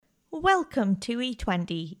Welcome to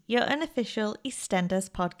E20, your unofficial EastEnders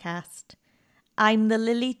podcast. I'm the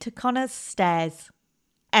Lily to Connor's stairs,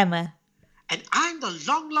 Emma. And I'm the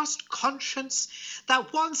long-lost conscience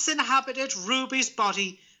that once inhabited Ruby's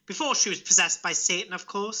body before she was possessed by Satan, of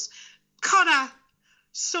course, Connor.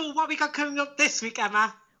 So what we got coming up this week,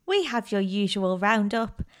 Emma? We have your usual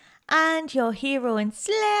roundup and your hero in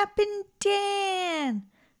Slapping Dan.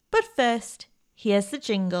 But first, here's the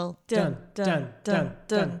jingle. Dun, dun, dun,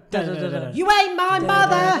 dun, dun, dun, dun. You ain't my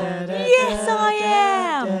mother! Yes, I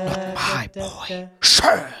am! My boy,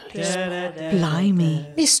 Shirley.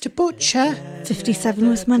 Blimey. Mr. Butcher. 57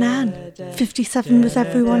 was my nan. 57 was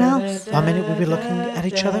everyone else. 1 minute we'll be looking at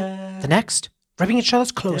each other, the next, ripping each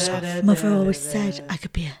other's clothes off. Mother always said I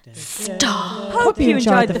could be a star. Hope you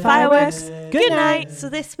enjoyed the fireworks. Good night. So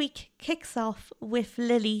this week kicks off with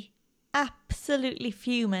Lily absolutely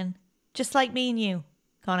fuming. Just like me and you,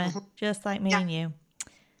 Connor. Just like me and you.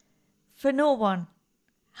 For no one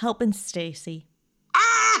helping Stacey.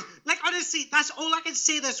 Like, honestly, that's all I can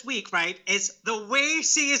say this week, right, is the way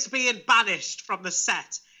she is being banished from the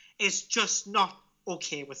set is just not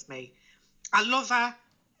okay with me. I love her.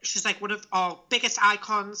 She's, like, one of our biggest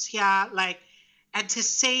icons here, like, and to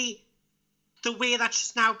see the way that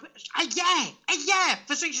she's now... yeah,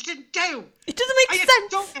 for something she didn't do. It doesn't make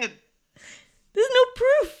sense. Joking? There's no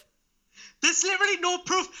proof. There's literally no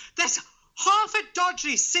proof. There's half a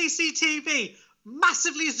dodgy CCTV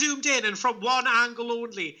massively zoomed in and from one angle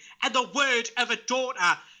only, and the word of a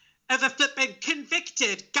daughter of a flipping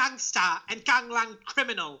convicted gangster and gangland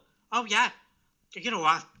criminal. Oh, yeah. You know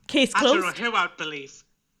what? Case I closed. don't know who I'd believe.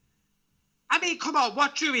 I mean, come on,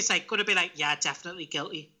 what jury's like going to be like, yeah, definitely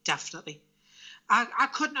guilty, definitely. I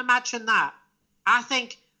couldn't imagine that. I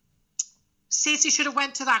think Stacey should have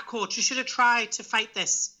went to that court. She should have tried to fight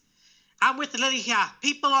this. I'm with Lily here.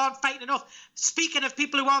 People aren't fighting enough. Speaking of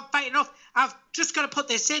people who aren't fighting enough, I've just got to put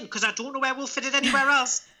this in because I don't know where we'll fit it anywhere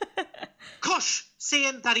else. Kush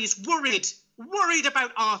saying that he's worried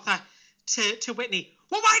about Arthur to Whitney.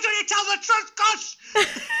 Well, why don't you tell the truth, Kush?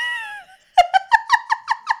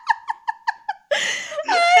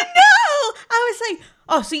 I know. I was like,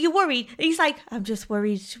 oh, so you're worried? He's like, I'm just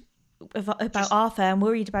worried about Arthur. I'm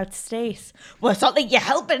worried about Stace. Well, it's not like you're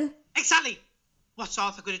helping. Exactly. What's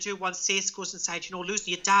Arthur going to do once Stace goes inside,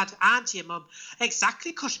 losing your dad and your mum?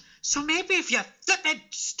 Exactly, Kush. So maybe if you flippin'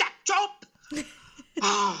 stepped up.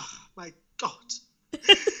 Oh, my God.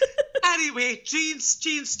 Anyway, Jean's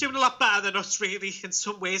doing a lot better than us, really, in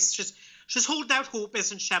some ways. She's holding out hope,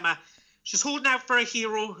 isn't she, Emma? She's holding out for a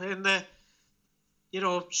hero in the,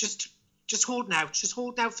 just holding out. She's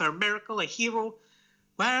holding out for a miracle, a hero.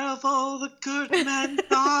 Where have all the good men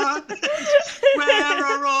gone? Where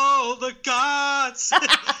are all the gods?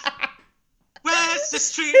 Where's the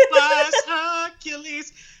streetwise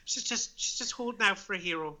Hercules? She's just holding out for a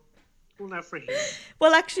hero.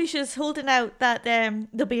 Well, actually, she's holding out that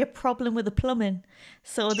there'll be a problem with the plumbing,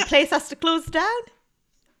 so the place has to close down.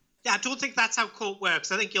 Yeah, I don't think that's how court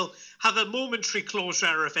works. I think you'll have a momentary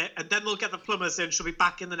closure of it, and then they'll get the plumbers in. She'll be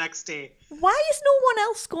back in the next day. Why is no one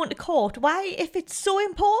else going to court? Why, if it's so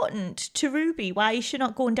important to Ruby, why is she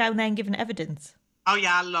not going down there and giving evidence? Oh,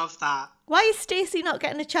 yeah, I love that. Why is Stacey not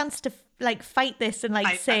getting a chance to, fight this and,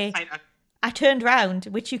 say, fight. I turned round,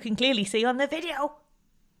 which you can clearly see on the video?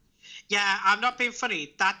 Yeah, I'm not being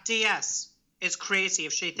funny. That DS is crazy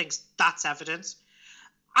if she thinks that's evidence.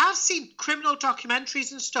 I've seen criminal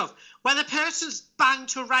documentaries and stuff where the person's banged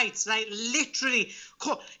to rights, literally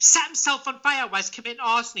set himself on fire whilst committing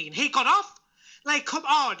arsony, and he got off. Like, come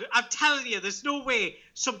on, I'm telling you, there's no way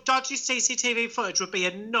some dodgy CCTV footage would be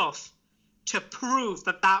enough to prove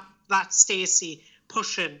that Stacey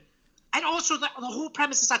pushing. And also, the whole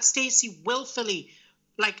premise is that Stacey willfully,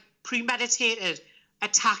 premeditated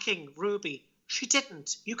attacking Ruby. She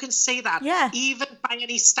didn't. You can say that. Yeah. Even by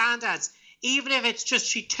any standards. Even if it's just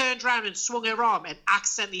she turned around and swung her arm and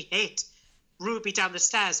accidentally hit Ruby down the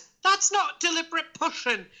stairs. That's not deliberate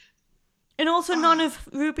pushing. And also none of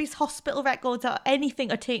Ruby's hospital records or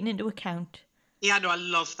anything are taken into account. Yeah, no, I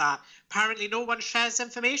love that. Apparently no one shares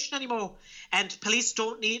information anymore. And police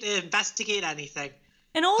don't need to investigate anything.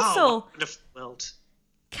 And also, what a wonderful world.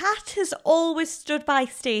 Kat has always stood by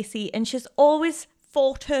Stacey and she's always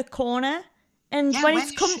fought her corner. And when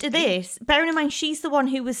it's come to this, bearing in mind she's the one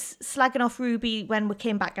who was slagging off Ruby when we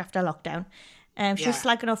came back after lockdown. She was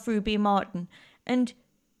slagging off Ruby and Martin. And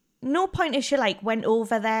no point is she went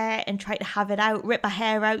over there and tried to have it out, rip her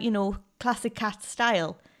hair out, classic Kat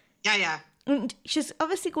style. Yeah. And she's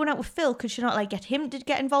obviously going out with Phil because she's not get him to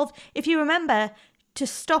get involved. If you remember, to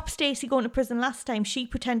stop Stacey going to prison last time, she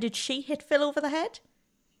pretended she hit Phil over the head.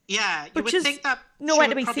 Yeah, you But would just think that nowhere she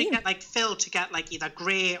to would be probably seen. get like Phil to get like either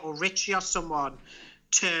Gray or Richie or someone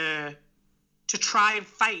to try and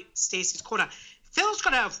fight Stacey's corner. Phil's got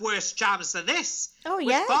to have worse jams than this. Oh, with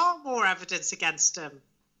yeah. far more evidence against him.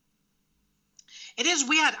 It is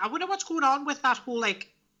weird. I wonder what's going on with that whole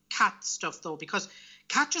like Kat stuff though, because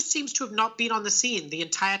Kat just seems to have not been on the scene the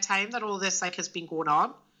entire time that all this like has been going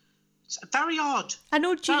on. It's very odd. I know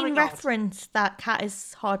Very Jean odd. referenced that Kat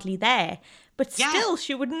is hardly there, but Yeah. still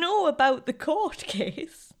she would know about the court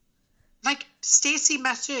case. Like Stacey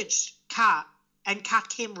messaged Kat and Kat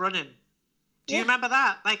came running. Do you Yeah. remember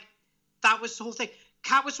that? Like that was the whole thing.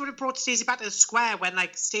 Kat was what had brought Stacey back to the square when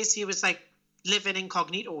like Stacey was like living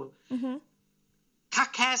incognito. Mm-hmm.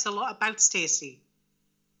 Kat cares a lot about Stacey.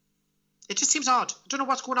 It just seems odd. I don't know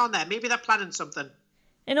what's going on there. Maybe they're planning something.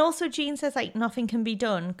 And also Jean says like nothing can be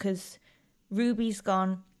done because Ruby's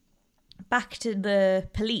gone back to the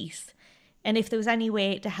police, and if there was any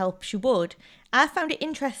way to help she would. I found it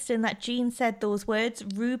interesting that Jean said those words,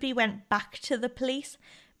 Ruby went back to the police,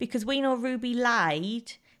 because we know Ruby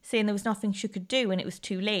lied saying there was nothing she could do and it was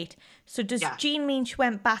too late. So does Yeah. Jean mean she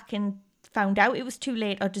went back and found out it was too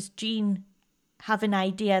late, or does Jean have an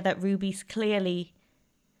idea that Ruby's clearly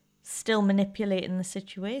still manipulating the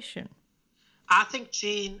situation? I think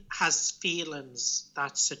Jean has feelings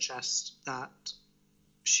that suggest that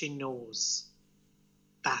she knows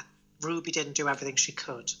that Ruby didn't do everything she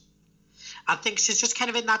could. I think she's just kind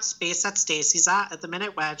of in that space that Stacey's at the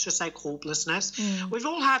minute, where it's just like hopelessness. We've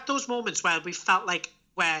all had those moments where we felt like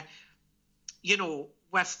we're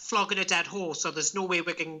flogging a dead horse, or there's no way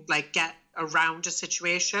we can like get around a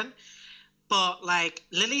situation. But like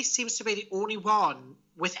Lily seems to be the only one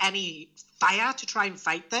with any fire to try and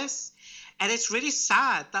fight this. And it's really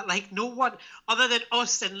sad that like no one other than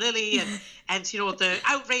us and Lily and the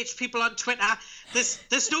outraged people on Twitter,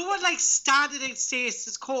 there's no one like standing in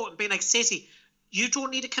Stacey's court and being like, Stacey, you don't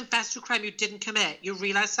need to confess to a crime you didn't commit. You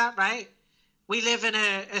realise that, right? We live in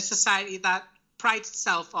a society that prides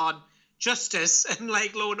itself on justice and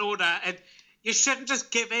like law and order, and you shouldn't just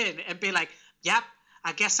give in and be like, yep,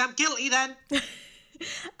 I guess I'm guilty then.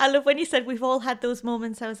 I love when you said we've all had those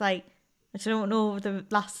moments. I was like, I don't know the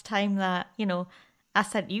last time that, I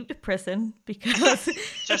sent you to prison because...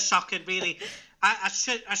 Just shocking, really. I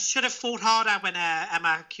should have fought harder when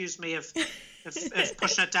Emma accused me of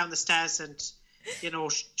pushing her down the stairs and,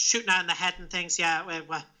 shooting her in the head and things. Yeah,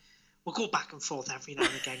 we'll go back and forth every now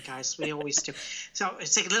and again, guys. We always do. So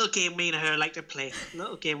it's like a little game me and her like to play. A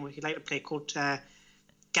little game we like to play called Get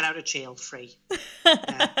Out of Jail Free.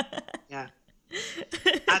 Yeah.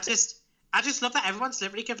 I just love that everyone's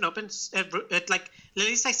literally given up, and like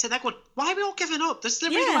Lily's like sitting there going, "Why are we all giving up? There's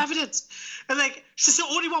literally no evidence." And like she's the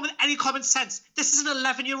only one with any common sense. This is an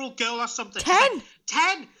 11-year-old girl or something. 10.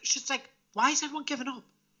 10. She's like, "Why is everyone giving up?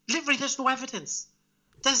 Literally, there's no evidence.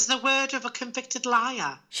 There's the word of a convicted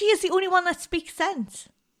liar." She is the only one that speaks sense.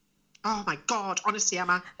 Oh my God, honestly,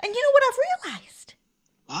 Emma. And you know what I've realised?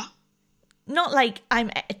 What? Not like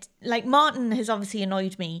like Martin has obviously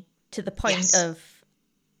annoyed me to the point of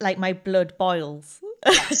like my blood boils.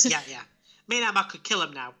 Yes, yeah. Me and Emma could kill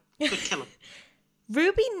him now. Could kill him.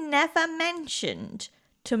 Ruby never mentioned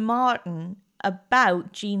to Martin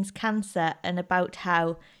about Jean's cancer and about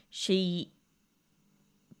how she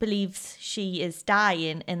believes she is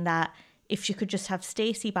dying, and that if she could just have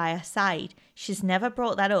Stacey by her side. She's never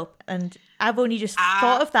brought that up, and I've only just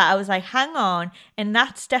thought of that. I was like, hang on, and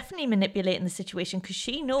that's definitely manipulating the situation, because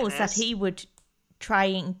she knows that he would try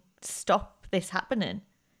and stop this happening,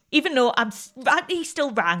 even though he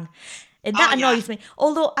still rang, and that annoys me.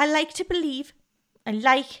 Although I like to believe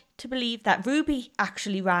that Ruby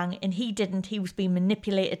actually rang and he didn't. He was being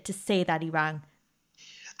manipulated to say that he rang.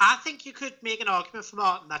 I think you could make an argument for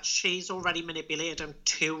Martin that she's already manipulated him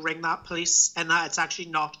to ring that police, and that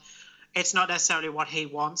it's not necessarily what he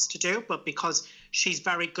wants to do, but because she's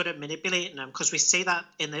very good at manipulating him, because we see that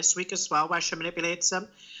in this week as well, where she manipulates him.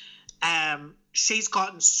 She's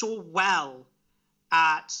gotten so well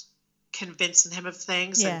at convincing him of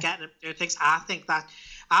things and getting him to do things. I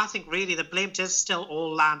think really the blame does still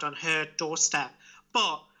all land on her doorstep.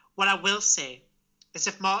 But what I will say is,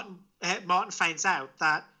 if Martin finds out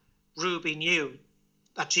that Ruby knew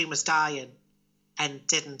that Jean was dying and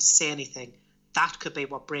didn't say anything, that could be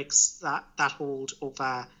what breaks that hold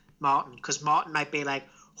over Martin. Because Martin might be like,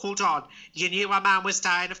 hold on, you knew our man was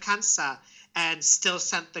dying of cancer and still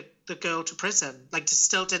sent the girl to prison, like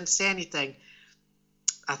still didn't say anything.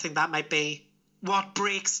 I think that might be what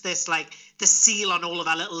breaks this, like the seal on all of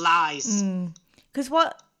our little lies. Because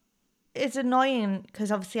what is annoying,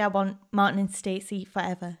 because obviously I want Martin and Stacey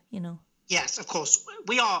forever, Yes, of course.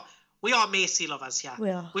 We are We are Macy lovers, yeah. We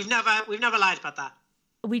are. We've never lied about that.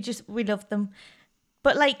 We love them.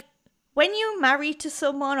 But like, when you're married to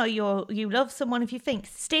someone or you love someone, if you think,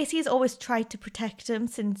 Stacey has always tried to protect him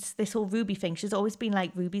since this whole Ruby thing. She's always been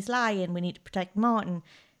like, Ruby's lying, we need to protect Martin.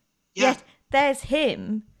 Yeah. Yet there's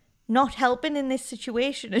him not helping in this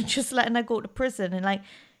situation and just letting her go to prison. And like,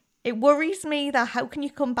 it worries me that how can you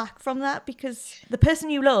come back from that? Because the person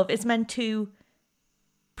you love is meant to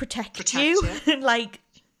protect you. Like,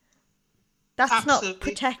 that's Absolutely. not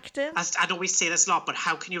protecting. I know we say this a lot, but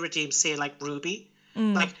how can you redeem, say, like Ruby?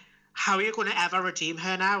 Like, how are you going to ever redeem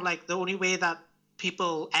her now? Like, the only way that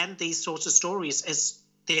people end these sorts of stories is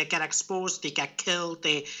they get exposed, they get killed,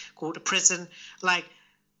 they go to prison. Like,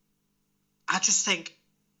 I just think,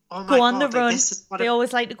 oh my God. Go on the run. This is They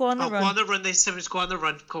always like to go on the run. Go on the run. They sometimes go on the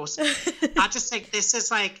run, of course. I just think this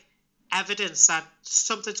is like evidence that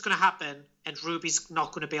something's going to happen and Ruby's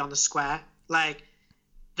not going to be on the square. Like,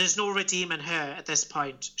 there's no redeeming her at this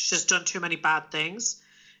point. She's done too many bad things.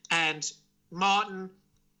 And Martin,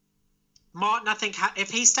 I think, if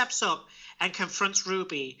he steps up and confronts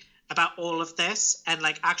Ruby about all of this and,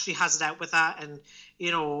 like, actually has it out with her and,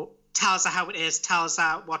 you know, tells her how it is, tells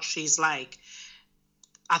her what she's like,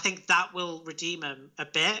 I think that will redeem him a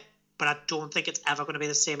bit. But I don't think it's ever going to be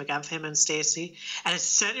the same again for him and Stacey. And it's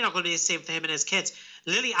certainly not going to be the same for him and his kids.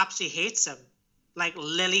 Lily absolutely hates him. Like,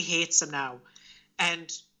 Lily hates him now.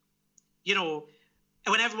 And, you know,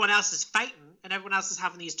 when everyone else is fighting and everyone else is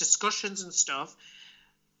having these discussions and stuff,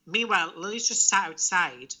 meanwhile, Lily's just sat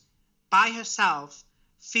outside by herself,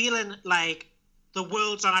 feeling like the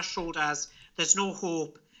world's on her shoulders, there's no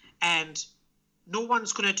hope, and no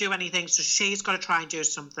one's going to do anything, so she's got to try and do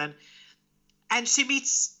something. And she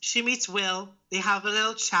meets Will. They have a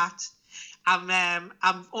little chat. I'm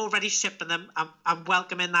already shipping them. I'm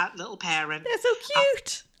welcoming that little parent. They're so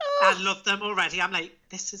cute. I love them already. I'm like,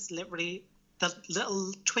 this is literally the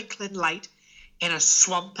little twinkling light in a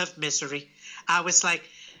swamp of misery. I was like,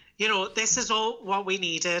 you know, this is all what we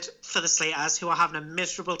needed for the Slaters, who are having a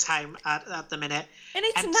miserable time at the minute. And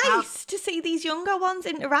it's nice to see these younger ones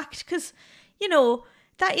interact because, you know,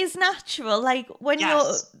 that is natural. Like, when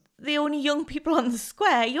you're the only young people on the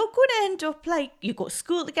square, you're going to end up like, you go to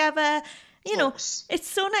school together. You know, it's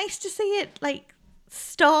so nice to see it, like,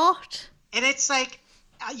 start. And it's like,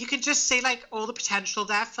 you can just see, like, all the potential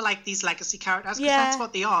there for, like, these legacy characters, because that's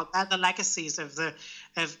what they are. They're the legacies of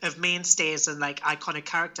of mainstays and, like, iconic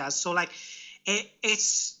characters. So, like,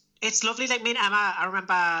 it's lovely. Like, me and Emma, I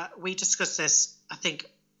remember we discussed this, I think,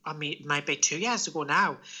 it might be 2 years ago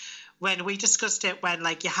now, when we discussed it when,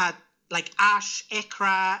 like, you had, like, Ash,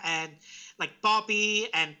 Ikra, and, like, Bobby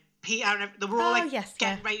and Peter, and they were all, like,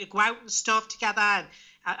 getting ready to go out and stuff together. And,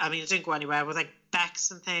 I mean, it didn't go anywhere with, like,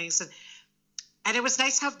 Bex and things. And it was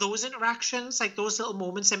nice to have those interactions, like, those little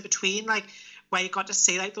moments in between, like, where you got to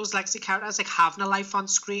see, like, those legacy characters, like, having a life on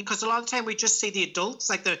screen. Because a lot of the time we just see the adults,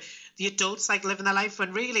 like, the adults, like, living their life,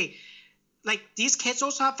 when really, like, these kids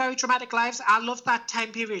also have very dramatic lives. I love that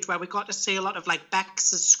time period where we got to see a lot of, like,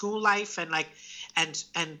 Bex's school life and, like, and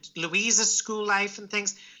Louisa's school life and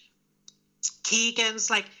things. Keegan's,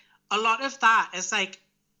 like, a lot of that is, like,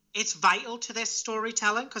 it's vital to this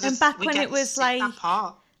storytelling. And back when it was, like,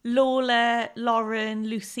 Lola, Lauren,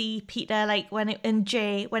 Lucy, Peter, like, and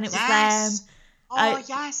Jay, when it was them. Oh,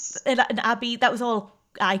 yes. And Abby, that was all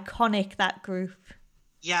iconic, that group.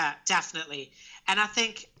 Yeah, definitely. And I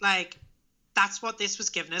think, like, that's what this was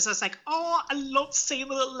giving us. I was like, oh, I love seeing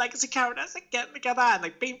the little legacy characters, like, getting together and,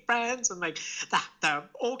 like, being friends and, like, they're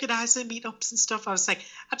organising meetups and stuff. I was like,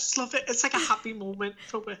 I just love it. It's like a happy moment.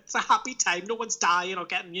 It's a happy time. No one's dying or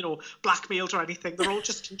getting, you know, blackmailed or anything. They're all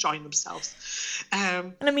just enjoying themselves.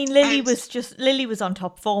 And I mean, Lily was on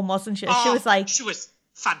top form, wasn't she? Oh, she was like... She was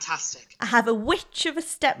fantastic. I have a witch of a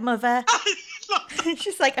stepmother.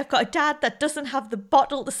 She's like, I've got a dad that doesn't have the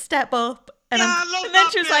bottle to step up. And then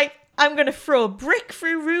she was like, I'm going to throw a brick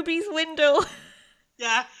through Ruby's window.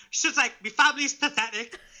 Yeah, she's like, my family's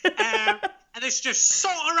pathetic. And it's just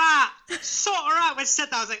sort her out. When she said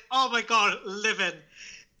that, I was like, oh my God, living.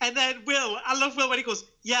 And then Will, I love Will when he goes,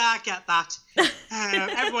 yeah, I get that.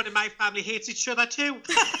 Everyone in my family hates each other too.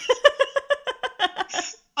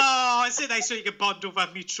 Oh, it's so nice when you can bond over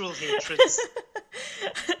mutual hatreds.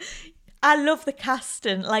 I love the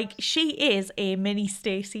casting. Like, she is a mini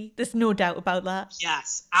Stacey. There's no doubt about that.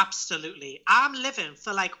 Yes, absolutely. I'm living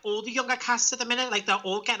for, like, all the younger cast at the minute. Like, they're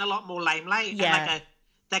all getting a lot more limelight. Yeah. And, like,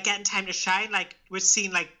 they're getting time to shine. Like, we've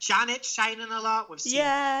seen, like, Janet shining a lot. We've seen,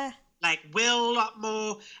 like, Will a lot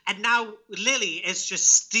more. And now Lily is just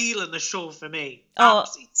stealing the show for me. Oh,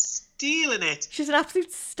 absolutely stealing it. She's an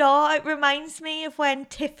absolute star. It reminds me of when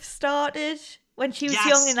Tiff started when she was Yes.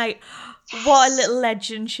 young, and like, what a little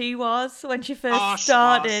legend she was when she first Oh, she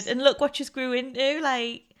started. was. And look what she grew into,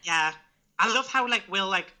 like. Yeah. I love how, like, Will,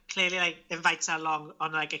 like, clearly, like, invites her along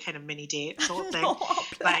on, like, a kind of mini date sort of thing. Oh,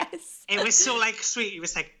 Like, bless. it was so, like, sweet. He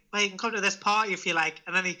was like, well, you can come to this party if you like.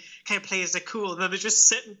 And then he kind of plays it cool. And then they just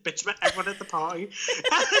sit and bitch about everyone at the party.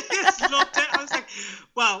 I just loved it. I was like,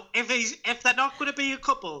 well, if they're not going to be a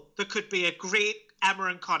couple, there could be a great Emma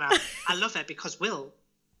and Connor. I love it because Will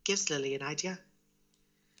gives Lily an idea.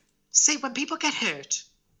 See, when people get hurt,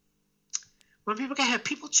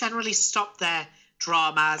 people generally stop their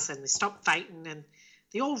dramas and they stop fighting and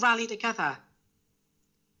they all rally together.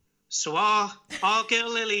 So our girl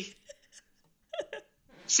Lily,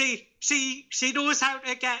 she knows how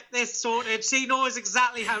to get this sorted. She knows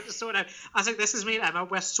exactly how to sort it out. I was like, this is me and Emma.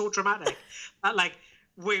 We're so dramatic that, like,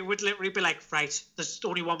 we would literally be like, right, there's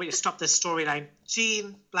only one way to stop this storyline.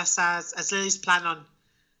 Jean, bless her, as Lily's planning on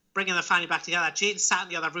bringing the family back together, Jean sat in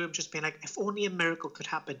the other room just being like, if only a miracle could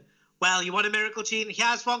happen. Well, you want a miracle, Jean?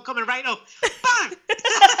 Here's one coming right up. Bang!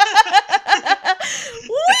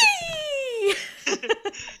 Whee!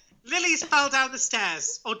 Lily's fell down the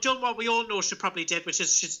stairs, or done what we all know she probably did, which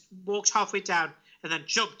is she's walked halfway down and then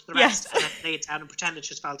jumped the rest Yes. and then laid down and pretended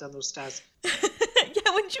she fell down those stairs.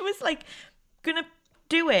 Yeah, when she was like gonna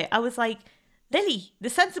do it, I was like, Lily, the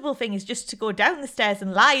sensible thing is just to go down the stairs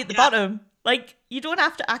and lie at the bottom. Like, you don't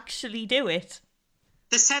have to actually do it.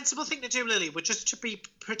 The sensible thing to do, Lily, would just to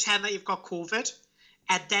pretend that you've got COVID,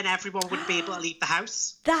 and then everyone would be able to leave the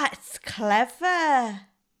house. That's clever.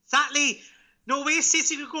 Exactly. No way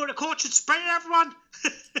Stacey could go to court and spread it, everyone.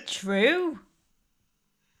 True.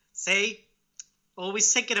 See?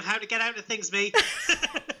 Always thinking of how to get out of things, me.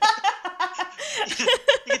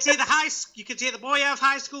 You can see the boy out of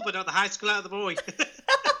high school, but not the high school out of the boy.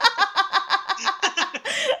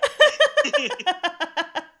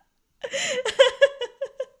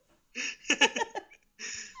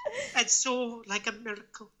 And so, like a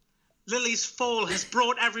miracle, Lily's fall has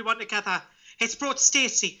brought everyone together. It's brought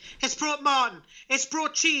Stacey. It's brought Martin. It's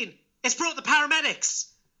brought Jean. It's brought the paramedics,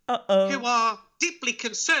 who are deeply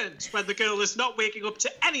concerned when the girl is not waking up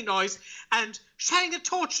to any noise and shining a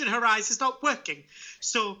torch in her eyes is not working.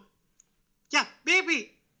 So, yeah,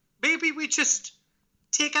 maybe we just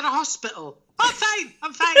take her to hospital. I'm fine.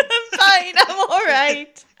 I'm fine. I'm all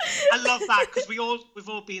right. I love that because we've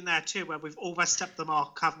all been there too, where we've overstepped the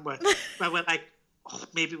mark, haven't we? Where we're like, oh,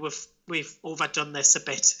 maybe we've overdone this a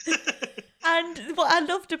bit. And what I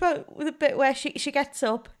loved about the bit where she gets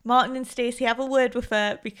up, Martin and Stacey have a word with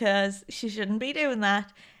her because she shouldn't be doing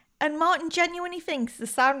that. And Martin genuinely thinks the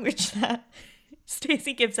sandwich that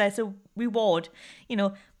Stacey gives her as a reward,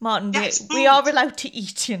 Martin, Yes, we are allowed to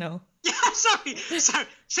eat, Yeah, sorry. So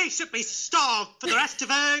she should be starved for the rest of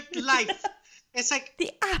her life. It's like the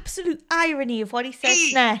absolute irony of what he says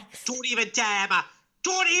Hey, next. Don't even dare, Emma.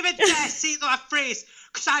 Don't even dare say that phrase,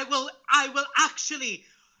 because I will actually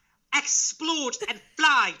explode and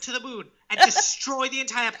fly to the moon and destroy the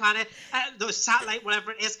entire planet, the satellite,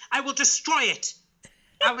 whatever it is. I will destroy it.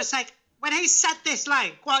 I was like, when he said this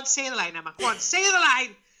line, go on, say the line, Emma. Go on, say the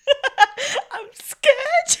line. I'm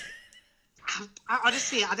scared. I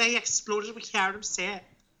honestly, I exploded with hearing him say it.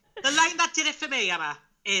 The line that did it for me, Emma,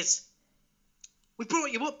 is, we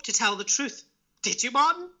brought you up to tell the truth. Did you,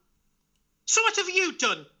 Martin? So what have you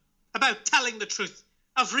done about telling the truth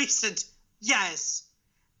of recent years?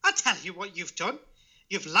 I'll tell you what you've done.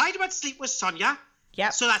 You've lied about sleep with Sonia.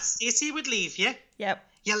 Yep. So that Stacey would leave you. Yep.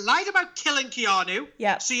 You lied about killing Keanu.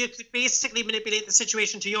 Yep. So you could basically manipulate the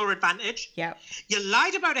situation to your advantage. Yep. You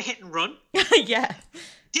lied about a hit and run. Yeah.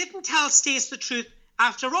 Didn't tell Stacey the truth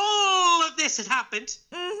after all of this had happened.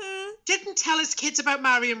 Mm-hmm. Didn't tell his kids about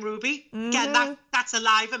Mary and Ruby. Again, that's a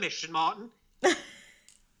live omission, Martin.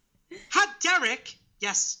 Had Derek,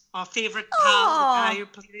 yes, our favourite pal, the guy who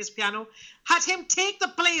played his piano, had him take the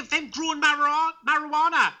blame for him growing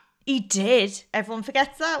marijuana. He did. Everyone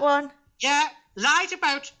forgets that one. Yeah, lied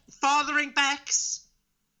about fathering Bex.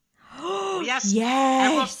 Oh, yes. Yes.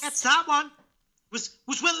 Everyone forgets that one. Was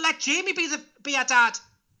Will let Jamie be her dad?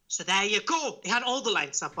 So there you go. He had all the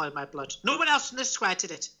lines that boiled my blood. No one else in this square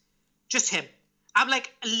did it. Just him. I'm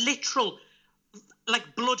like a literal,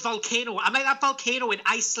 like, blood volcano. I'm like that volcano in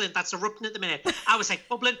Iceland that's erupting at the minute. I was like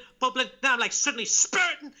bubbling. Now I'm like suddenly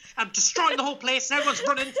spurting. I'm destroying the whole place and everyone's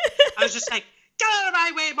running. I was just like, get out of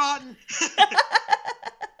my way, Martin.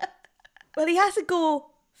 Well, he has a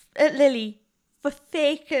go at Lily for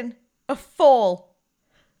faking a fall.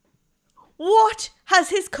 What has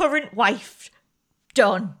his current wife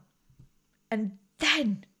done? And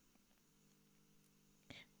then,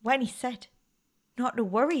 when he said not to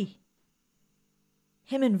worry,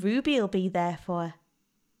 him and Ruby will be there for her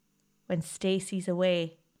when Stacey's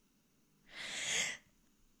away.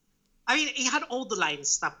 I mean, he had all the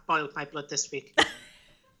lines that boiled my blood this week.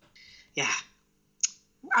 Yeah.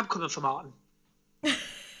 I'm coming for Martin.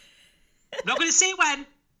 Not going to say when.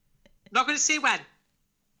 Not going to say when.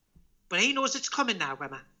 But he knows it's coming now,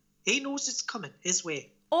 Emma. He knows it's coming his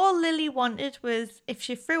way. All Lily wanted was, if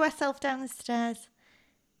she threw herself down the stairs,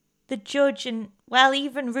 the judge and, well,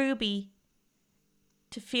 even Ruby,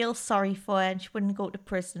 to feel sorry for her and she wouldn't go to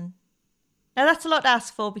prison. Now, that's a lot to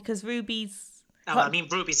ask for because Ruby's... No, I mean,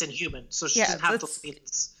 Ruby's inhuman, so she doesn't have those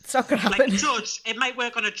feelings. It's not going to happen. Like, judge, it might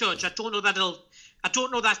work on a judge. I don't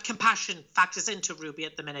know that compassion factors into Ruby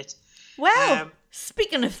at the minute. Well,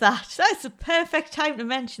 speaking of that, that's a perfect time to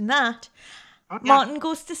mention that. Okay. Martin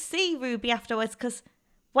goes to see Ruby afterwards because,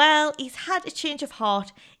 well, he's had a change of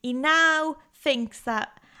heart. He now thinks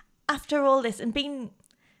that after all this and being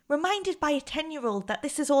reminded by a 10-year-old that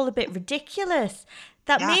this is all a bit ridiculous,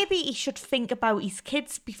 that maybe he should think about his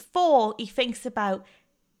kids before he thinks about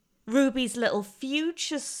Ruby's little feud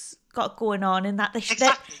she's got going on and that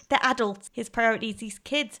they're adults. His priority is his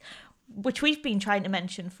kids, which we've been trying to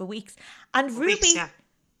mention for weeks. And Ruby,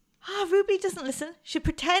 Ruby doesn't listen. She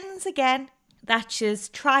pretends again that she's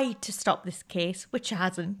tried to stop this case, which she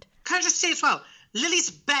hasn't. Can I just say as well, Lily's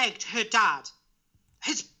begged her dad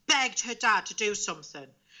to do something.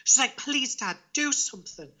 She's like, please, Dad, do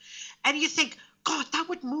something. And you think, God, that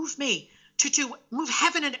would move me move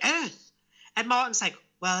heaven and earth. And Martin's like,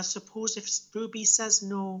 well, I suppose if Ruby says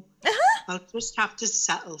no, I'll just have to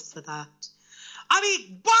settle for that. I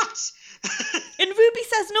mean, what? And Ruby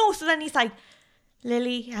says no, so then he's like,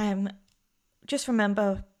 Lily, just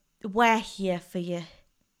remember, we're here for you.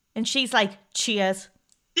 And she's like, cheers.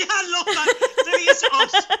 Yeah, I love that. Lily is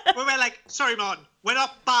us. Where we're like, sorry, Martin, we're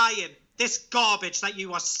not buying this garbage that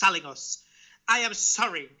you are selling us. I am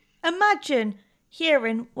sorry. Imagine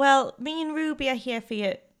hearing, well, me and Ruby are here for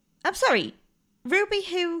you. I'm sorry, Ruby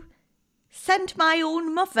who sent my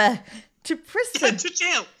own mother to prison. Yeah, to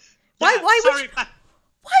jail. Why would Lily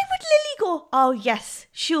go, oh yes,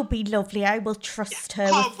 she'll be lovely, I will trust her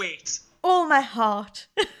can't with wait. all my heart.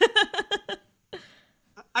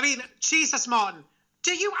 I mean, Jesus, Martin,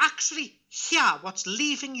 do you actually hear what's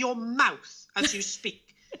leaving your mouth as you speak?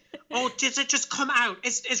 Or does it just come out?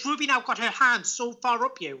 Is Ruby now got her hand so far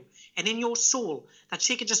up you and in your soul that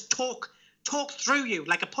she can just talk through you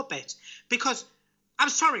like a puppet? Because, I'm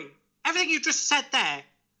sorry, everything you just said there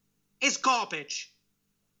is garbage.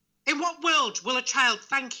 In what world will a child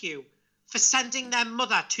thank you for sending their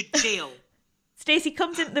mother to jail? Stacey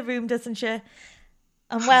comes into the room, doesn't she?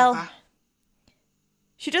 And well,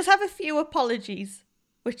 she does have a few apologies,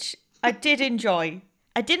 which I did enjoy.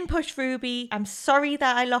 I didn't push Ruby. I'm sorry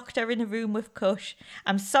that I locked her in a room with Kush.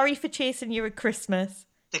 I'm sorry for chasing you at Christmas.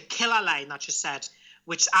 The killer line that she said,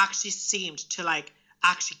 which actually seemed to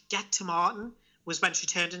actually get to Martin, was when she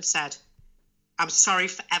turned and said, I'm sorry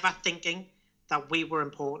for ever thinking that we were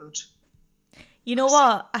important. You know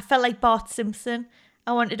what? I felt like Bart Simpson.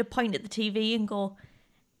 I wanted to point at the TV and go,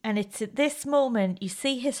 and it's at this moment you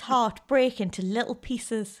see his heart break into little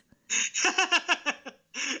pieces.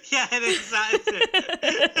 Yeah, it is that.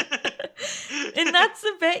 And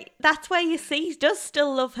that's where you see he does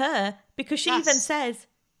still love her, because she even says,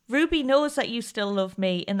 Ruby knows that you still love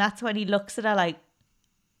me, and that's when he looks at her like,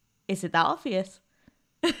 is it that obvious?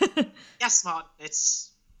 Yes, Martin,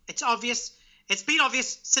 it's obvious. It's been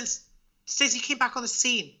obvious since Stacey came back on the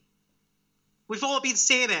scene. We've all been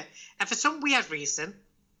saying it, and for some weird reason,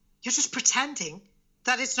 you're just pretending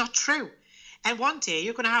that it's not true. And one day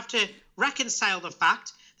you're going to have to reconcile the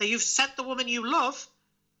fact that you've sent the woman you love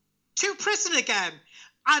to prison again.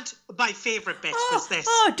 And my favourite bit was this.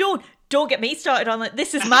 Oh, don't get me started on it.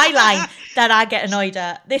 This is my line that I get annoyed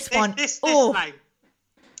at. This line.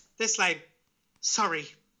 Sorry,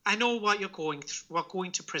 I know what you're going through, what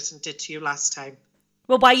going to prison did to you last time.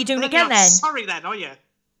 Well, why are you doing it again then? Sorry then, are you?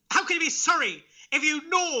 How can you be sorry if you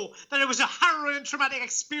know that it was a harrowing and traumatic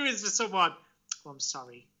experience for someone? Oh, I'm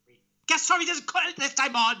sorry. Guess sorry doesn't cut it this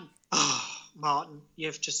time, Martin. Oh, Martin,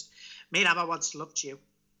 you've just... Me and Emma once loved you.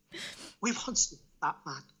 We once loved that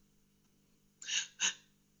man.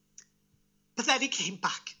 But then he came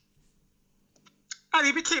back. And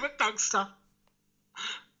he became a gangster.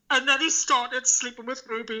 And then he started sleeping with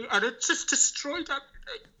Ruby, and it just destroyed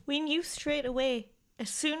everything. We knew straight away. As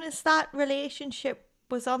soon as that relationship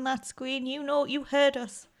was on that screen, you heard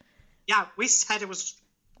us. Yeah, we said it was...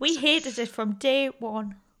 We hated it from day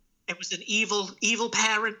one. It was an evil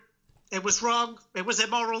parent. It was wrong. It was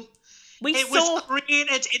immoral. It was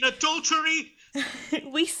created in adultery.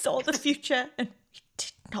 We saw the future and we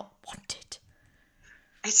did not want it.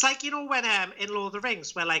 It's like, when in Lord of the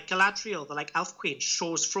Rings, where like Galadriel, the like elf queen,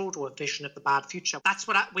 shows Frodo a vision of the bad future. That's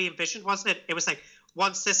what we envisioned, wasn't it? It was like,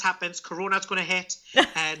 once this happens, Corona's going to hit,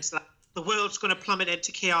 and like, the world's going to plummet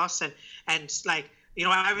into chaos, and like,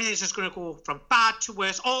 everything's just going to go from bad to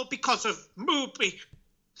worse, all because of movie.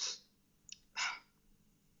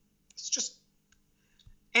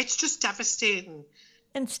 It's just devastating.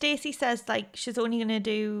 And Stacey says like she's only going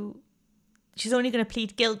to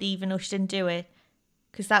plead guilty even though she didn't do it,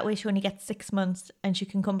 because that way she only gets 6 months and she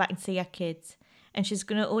can come back and see her kids, and she's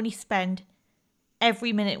going to only spend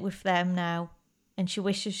every minute with them now, and she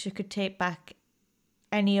wishes she could take back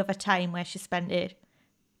any other time where she spent it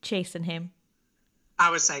chasing him. I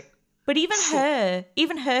was like, but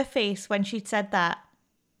even her face when she said that,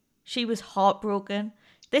 she was heartbroken.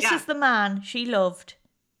 This is the man she loved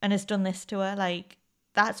and has done this to her. Like,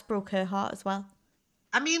 that's broke her heart as well.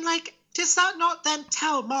 I mean, like, does that not then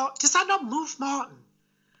does that not move Martin?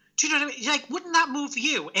 Do you know what I mean? Like, wouldn't that move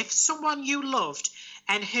you if someone you loved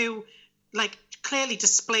and who, like, clearly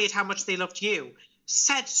displayed how much they loved you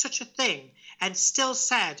said such a thing and still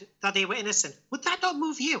said that they were innocent? Would that not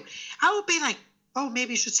move you? I would be like, oh,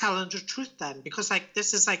 maybe you should tell her the truth then, because, like,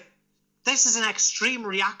 this is an extreme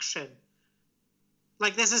reaction.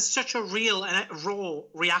 Like, this is such a real and raw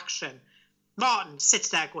reaction. Martin sits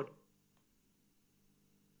there going,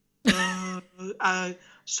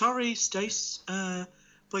 sorry, Stace, but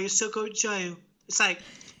you're still going to jail. It's like,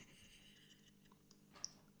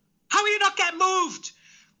 how are you not getting moved?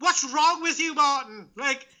 What's wrong with you, Martin?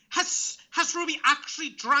 Like, has Ruby actually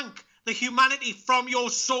drank the humanity from your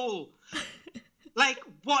soul? Like,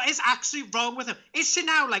 what is actually wrong with him? Is she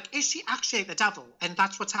actually like the devil? And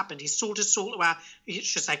that's what's happened. He's sold his soul to her. He's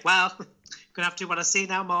just like, well, you're going to have to do what I say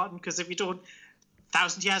now, Martin, because if you don't,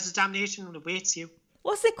 1,000 years of damnation awaits you.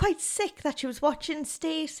 Was it quite sick that she was watching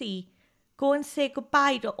Stacey go and say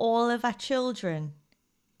goodbye to all of her children?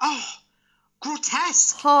 Oh,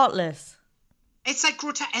 grotesque. Heartless. It's like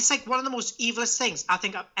grotesque. It's like one of the most evilest things I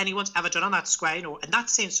think anyone's ever done on that square, and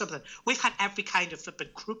that's saying something. We've had every kind of flipping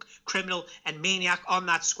crook, criminal, and maniac on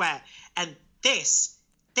that square, and this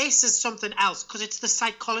is something else, because it's the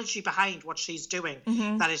psychology behind what she's doing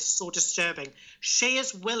that is so disturbing. She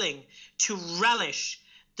is willing to relish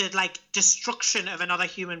the like destruction of another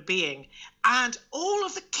human being and all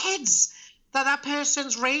of the kids that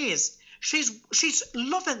person's raised. She's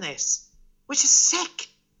loving this, which is sick.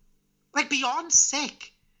 Like, beyond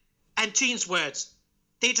sick. And Jean's words,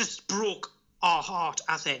 they just broke our heart,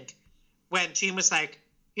 I think, when Jean was like,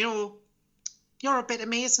 you're a bit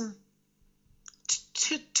amazing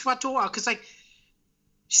to our daughter. Because, like,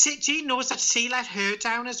 Jean knows that she let her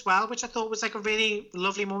down as well, which I thought was, like, a really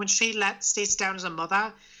lovely moment. She let Stacey down as a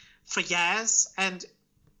mother for years. And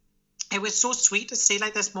it was so sweet to see,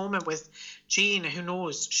 like, this moment with Jean, who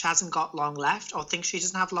knows she hasn't got long left, or thinks she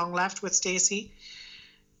doesn't have long left with Stacey.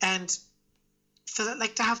 And for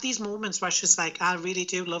like to have these moments where she's like, I really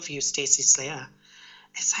do love you, Stacey Slater.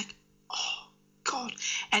 It's like, oh God.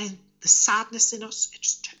 And the sadness in us, it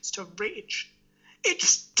just turns to rage. It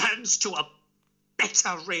just turns to a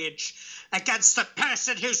bitter rage against the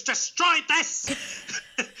person who's destroyed this.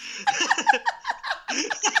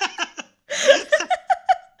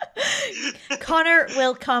 Connor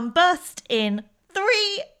will combust in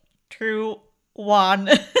 3, 2, 1.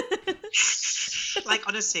 Like,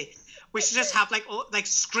 honestly, we should just have like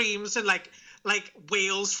screams and like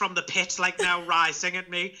wails from the pit, like now rising at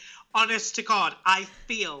me. Honest to God, I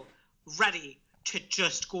feel ready to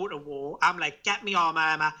just go to war. I'm like, get me armor,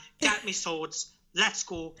 Emma, get me swords. Let's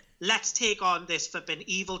go. Let's take on this flipping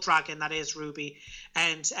evil dragon that is Ruby,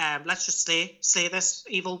 and let's just slay this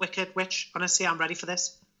evil wicked witch. Honestly, I'm ready for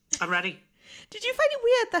this. I'm ready. Did you find it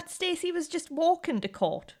weird that Stacey was just walking to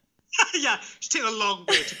court? Yeah, she's taking a long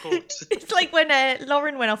way to court. It's like when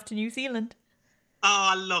Lauren went off to New Zealand.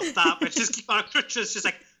 Oh, I love that. But just keep on crutches. Just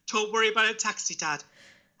like, don't worry about a taxi, Dad.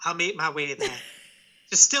 I'll make my way there.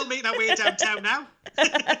 Just still making our way downtown now.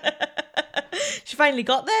 She finally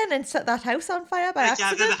got there and then set that house on fire by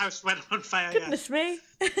accident. Yeah, then the house went on fire. Goodness me.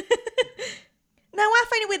 Now I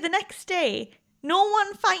find it weird the next day, no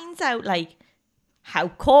one finds out like how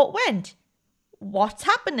court went, what's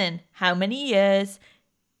happening, how many years.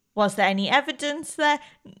 Was there any evidence there?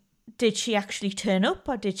 Did she actually turn up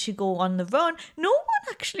or did she go on the run? No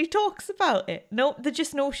one actually talks about it. No, they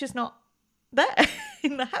just know she's not there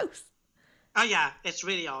in the house. Oh, yeah, it's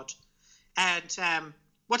really odd. And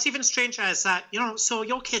what's even stranger is that, so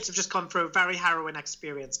your kids have just gone through a very harrowing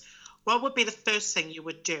experience. What would be the first thing you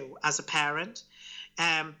would do as a parent,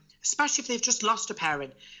 especially if they've just lost a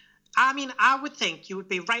parent? I mean, I would think you would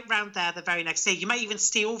be right round there the very next day. You might even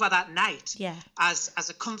stay over that night. Yeah. As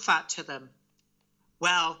a comfort to them.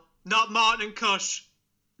 Well, not Martin and Kush.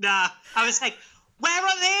 Nah. I was like, where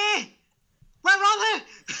are they? Where are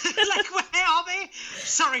they? Like, where are they?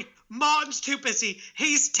 Sorry, Martin's too busy.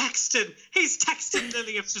 He's texting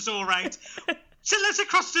Lily if she's all right. She lives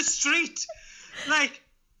across the street. Like,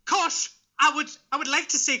 Kush, I would like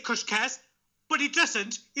to say Kush cares, but he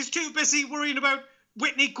doesn't. He's too busy worrying about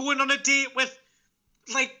Whitney going on a date with,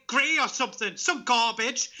 like, Gray or something. Some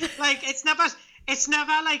garbage. Like, it's never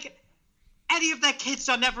like, any of their kids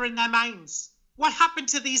are never in their minds. What happened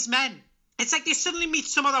to these men? It's like they suddenly meet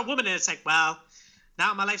some other woman and it's like, well,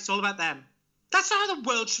 now my life's all about them. That's not how the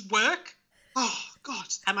world should work. Oh, God,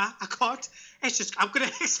 Emma, I can't. It's just, I'm going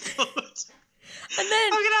to explode. And then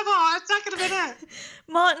I'm going to have a heart attack in a minute.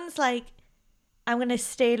 Martin's like, I'm going to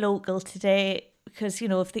stay local today because, you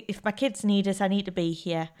know, if my kids need us, I need to be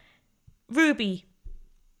here. Ruby.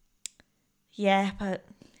 Yeah, but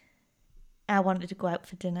I wanted to go out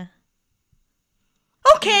for dinner.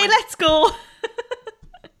 Okay, let's go.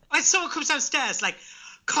 When someone comes downstairs, like,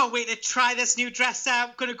 can't wait to try this new dress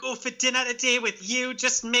out. Gonna go for dinner today with you,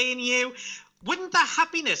 just me and you. Wouldn't the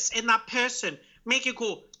happiness in that person make you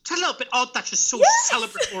go, it's a little bit odd that you're so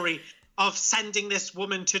celebratory of sending this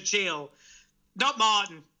woman to jail? Not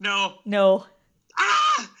Martin, no. No.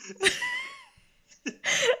 Ah!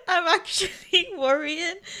 I'm actually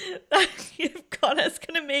worrying that you've got us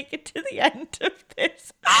going to make it to the end of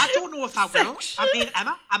this. I don't know if I will. section. I mean,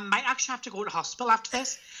 Emma, I might actually have to go to hospital after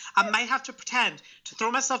this. I might have to pretend to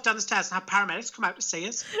throw myself down the stairs and have paramedics come out to see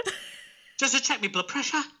us. Just to check my blood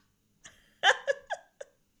pressure.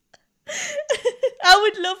 I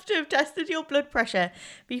would love to have tested your blood pressure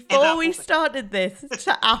before we started this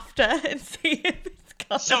to after and see if it's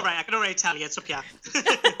gone. It's all right. I can already tell you. It's up here.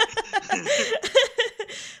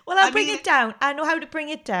 Well, I'll bring it down. I know how to bring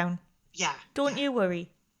it down. Yeah. Don't you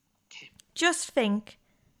worry. Okay. Just think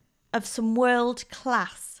of some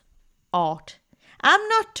world-class art. I'm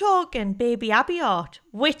not talking Baby Abbey art,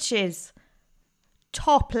 which is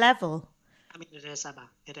top level. I mean, it is, Emma.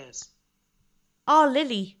 It is. Our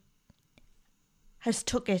Lily has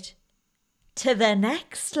took it to the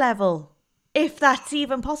next level, if that's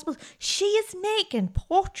even possible. She is making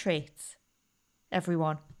portraits,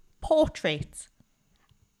 everyone. Portraits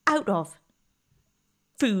out of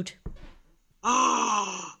food.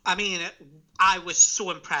 Oh, I mean, I was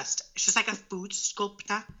so impressed. She's like a food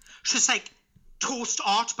sculptor. She's like toast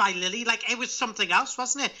art by Lily. Like, it was something else,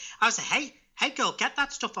 wasn't it? I was like, hey girl, get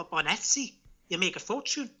that stuff up on Etsy. You make a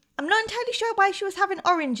fortune. I'm not entirely sure why she was having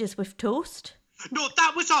oranges with toast. No,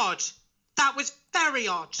 that was odd. That was very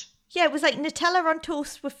odd. Yeah, it was like Nutella on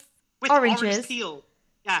toast with oranges. oranges. Orange peel.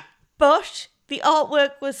 Yeah. But the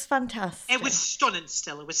artwork was fantastic. It was stunning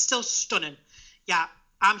still. It was still stunning. Yeah,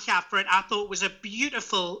 I'm here for it. I thought it was a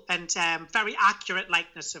beautiful and very accurate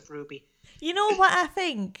likeness of Ruby. You know what I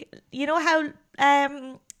think? You know how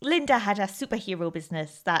Linda had a superhero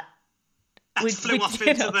business that flew off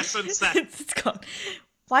into the sunset. It's gone.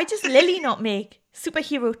 Why does Lily not make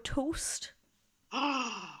superhero toast?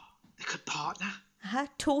 Oh, they could partner.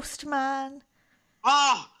 Toast man.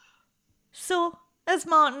 Oh. So, as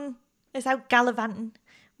Martin is out gallivanting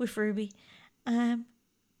with Ruby,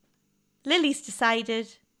 Lily's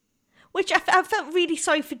decided, which I felt really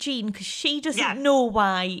sorry for Jean because she doesn't know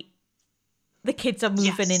why the kids are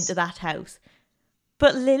moving into that house.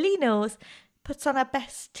 But Lily knows, puts on her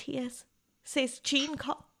best tears, says Jean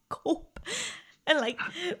can't cope. And like,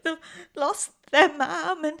 they've lost their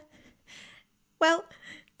mum and, well,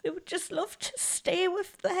 they would just love to stay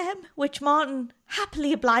with them. Which Martin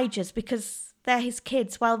happily obliges because they're his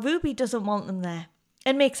kids, while Ruby doesn't want them there.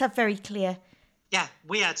 And makes that very clear. Yeah,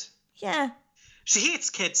 weird. Yeah. She hates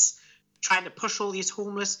kids, trying to push all these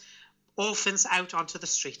homeless orphans out onto the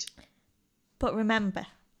street. But remember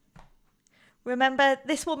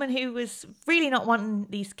this woman who was really not wanting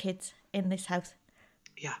these kids in this house.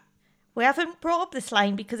 Yeah. We haven't brought up this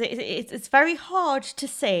line because it's very hard to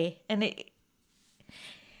say, and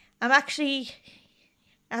I'm actually,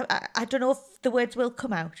 I don't know if the words will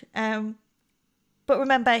come out. But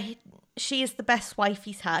remember, she is the best wife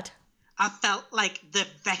he's had. I felt like the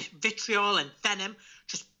vitriol and venom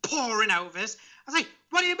just pouring out of us. I was like,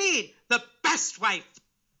 what do you mean? The best wife?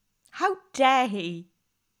 How dare he?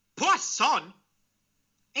 Poor son.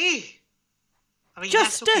 Eh. I mean,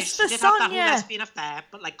 Justice for she did have that Sonia. whole lesbian affair,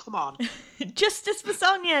 but like, come on. Justice for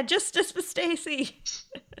Sonia. Justice for Stacey.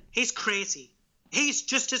 He's crazy. He's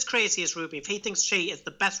just as crazy as Ruby if he thinks she is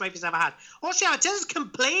the best wife he's ever had. All she ever does is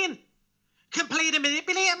complain. Complain and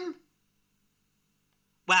manipulate him.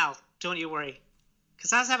 Well, don't you worry,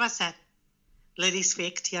 Because as Emma said, Lily's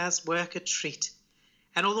fake tears work a treat.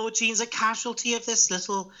 And although Jean's a casualty of this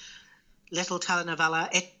little telenovela,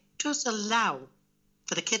 it does allow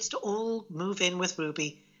for the kids to all move in with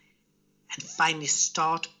Ruby and finally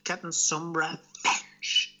start getting some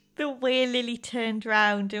revenge. The way Lily turned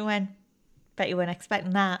round and went, bet you weren't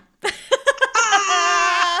expecting that.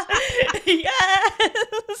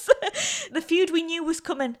 Yes! The feud we knew was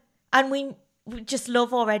coming and we just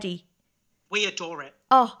love already. We adore it.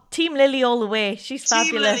 Oh, Team Lily all the way. She's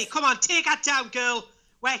fabulous. Team Lily, come on, take that down, girl.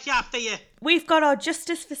 Work hard for you. We've got our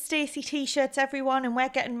Justice for Stacey t-shirts, everyone, and we're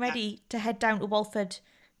getting ready to head down to Walford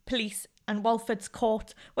Police and Walford's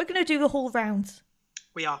court. We're going to do the whole rounds.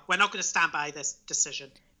 We are. We're not going to stand by this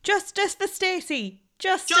decision. Justice for Stacey.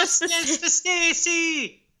 Justice for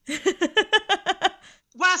Stacey.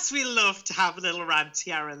 Whilst we love to have a little rant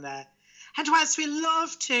here and there, and whilst we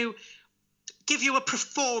love to give you a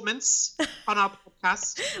performance on our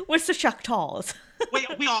podcast. We're such actors.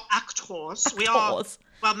 we are actors. We are.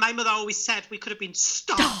 Well, my mother always said we could have been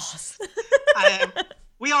stars.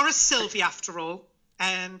 We are a Sylvie after all.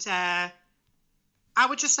 And I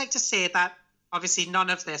would just like to say that obviously none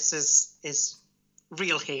of this is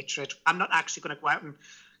real hatred. I'm not actually going to go out and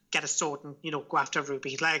get a sword and, go after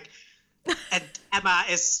Ruby. And Emma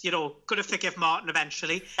is, going to forgive Martin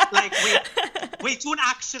eventually. We don't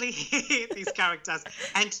actually hate these characters.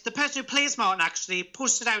 And the person who plays Martin actually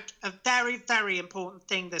posted out a very, very important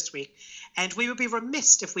thing this week. And we would be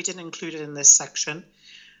remiss if we didn't include it in this section,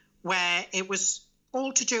 where it was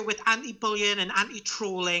all to do with anti-bullying and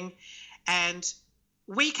anti-trolling. And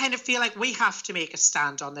we kind of feel like we have to make a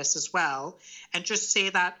stand on this as well and just say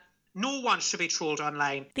that no one should be trolled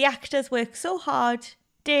online. The actors work so hard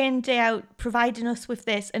day in, day out, providing us with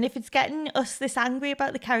this. And if it's getting us this angry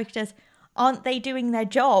about the characters, aren't they doing their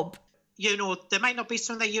job? There might not be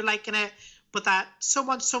something that you like in it, but that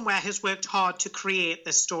someone somewhere has worked hard to create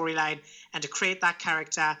this storyline and to create that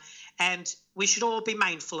character. And we should all be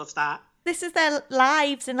mindful of that. This is their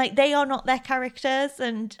lives and they are not their characters.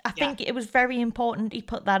 And I think it was very important he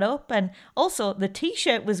put that up. And also the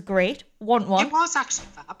t-shirt was great. Want one. It was actually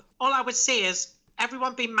fab. All I would say is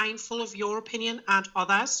everyone be mindful of your opinion and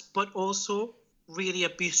others, but also really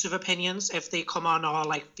abusive opinions. If they come on our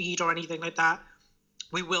feed or anything like that,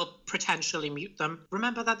 we will potentially mute them.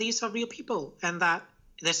 Remember that these are real people and that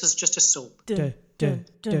this is just a soap. So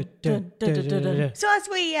as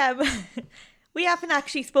we haven't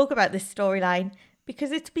actually spoke about this storyline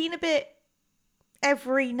because it's been a bit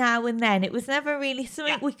every now and then. It was never really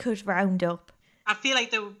something we could round up. I feel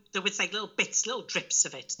like there was little bits, little drips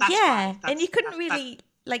of it. That's and you couldn't really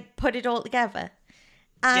put it all together.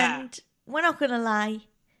 And we're not going to lie,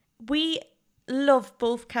 we love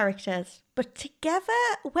both characters, but together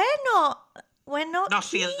we're not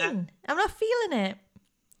feeling it. I'm not feeling it.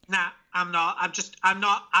 Nah, I'm not. I'm just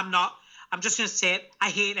going to say it. I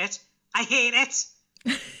hate it.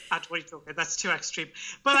 I'm really joking. That's too extreme.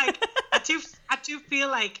 But I do feel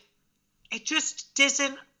like it just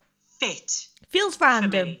doesn't fit. Feels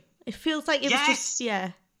random. It feels like it was just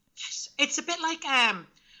It's a bit like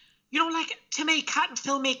to me, Kat and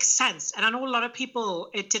Phil makes sense, and I know a lot of people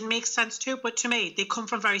it didn't make sense to, but to me, they come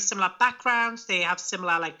from very similar backgrounds. They have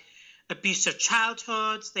similar abusive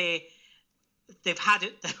childhoods. They've had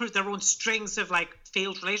their own strings of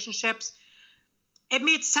failed relationships. It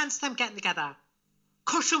made sense them getting together.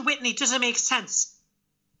 Kush and Whitney doesn't make sense.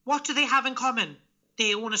 What do they have in common?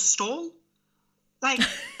 They own a stall.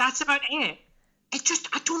 That's about it.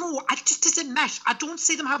 I don't know. It just doesn't mesh. I don't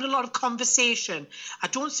see them having a lot of conversation. I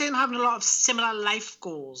don't see them having a lot of similar life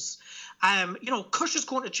goals. Kush is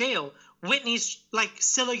going to jail. Whitney's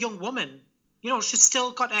still a young woman. She's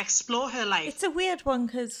still got to explore her life. It's a weird one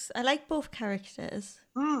because I like both characters.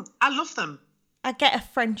 I love them. I get a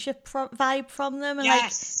friendship vibe from them. And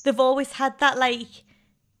yes. They've always had that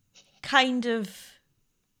kind of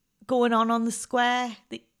going on the square.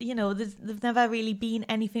 They've never really been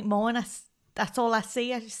anything more. And that's all I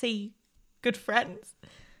see. I just see good friends.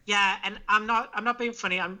 Yeah, and I'm not being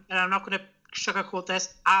funny. I'm not going to sugarcoat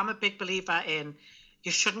this. I'm a big believer in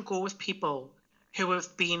you shouldn't go with people who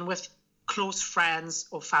have been with close friends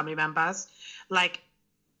or family members.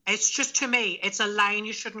 It's just, to me, it's a line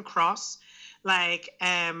you shouldn't cross.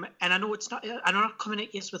 And I know it's not. I'm not coming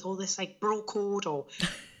at you with all this bro code or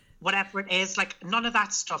whatever it is. None of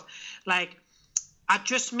that stuff. I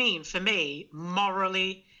just mean, for me,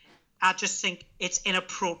 morally, I just think it's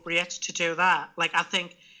inappropriate to do that. I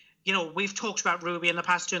think, we've talked about Ruby in the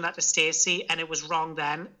past doing that to Stacey, and it was wrong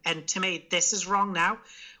then. And to me, this is wrong now.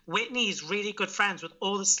 Whitney's really good friends with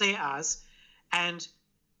all the Slaters, and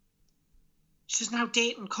she's now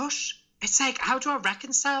dating Kush. it's like, how do I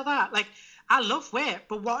reconcile that? Like, I love Whit,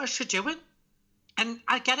 but what is she doing? And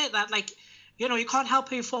I get it that, like, you know, you can't help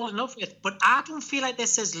who you fall in love with, but I don't feel like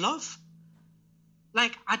this is love.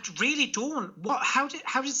 Like, I really don't. How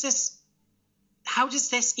does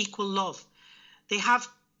this equal love? They have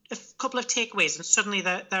a couple of takeaways and suddenly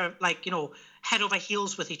they're like, you know, head over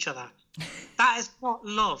heels with each other. That is not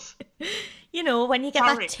love. You know, when you get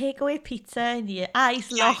that takeaway pizza and your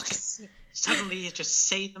eyes lock. Suddenly you just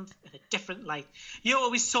see them in a different light. You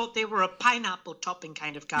always thought they were a pineapple topping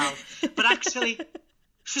kind of gal, but actually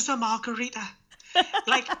she's a margarita.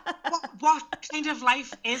 Like, what kind of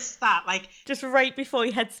life is that? Like, just right before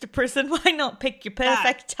he heads to prison, why not pick your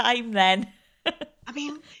perfect time then? I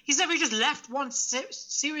mean, he's never just left one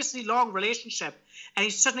seriously long relationship and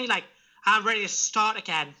he's suddenly like, I'm ready to start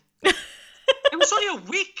again. It was only a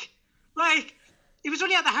week. Like, he was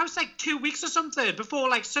only at the house like 2 weeks or something before,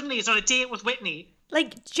 like, suddenly he's on a date with Whitney.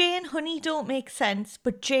 Like, Jay and Honey don't make sense,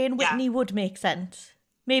 but Jay and Whitney would make sense.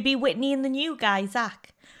 Maybe Whitney and the new guy,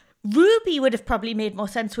 Zach. Ruby would have probably made more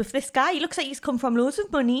sense with this guy. He looks like he's come from loads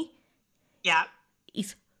of money. Yeah.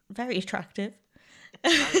 He's very attractive.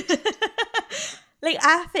 Like,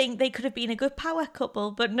 I think they could have been a good power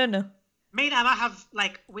couple, but no. Me and Emma have,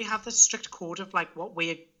 like, we have this strict code of, like, what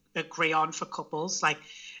we agree on for couples, like,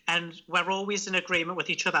 and we're always in agreement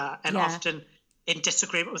with each other and often in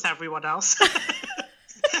disagreement with everyone else. And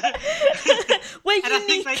I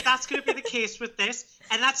think, like, that's going to be the case with this,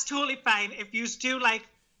 and that's totally fine if you do, like,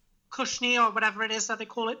 cushiony or whatever it is that they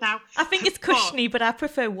call it now. I think it's cushiony, but I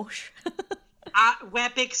prefer whoosh. We're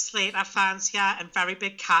big Slater fans here and very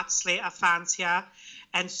big Cat Slater fans here.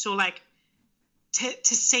 And so, like,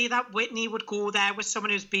 to say that Whitney would go there with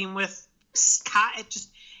someone who's been with Cat,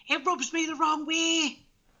 it rubs me the wrong way.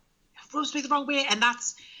 It rubs me the wrong way. And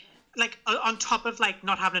that's, like, on top of, like,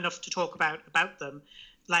 not having enough to talk about them,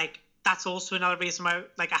 like, that's also another reason why,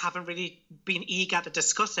 like, I haven't really been eager to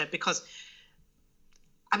discuss it because,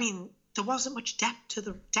 I mean, there wasn't much depth to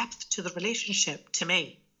the relationship to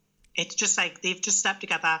me. It's just like they've just slept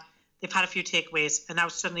together, they've had a few takeaways, and now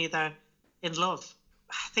suddenly they're in love.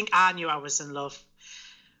 I think I knew I was in love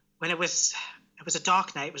when it was a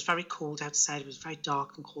dark night. It was very cold outside. It was very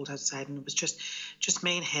dark and cold outside, and it was just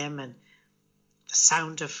me and him, and the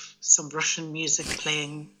sound of some Russian music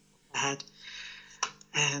playing ahead,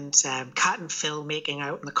 and Kat and Phil making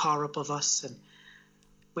out in the car above us, and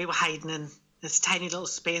we were hiding in this tiny little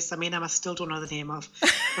space. I mean, I still don't know the name of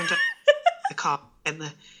under the car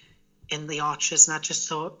in the arches, and I just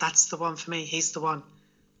thought, that's the one for me. He's the one.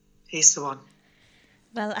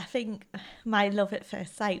 Well, I think my love at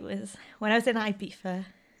first sight was when I was in Ibiza.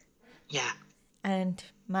 Yeah. And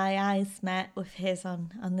my eyes met with his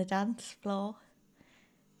on the dance floor.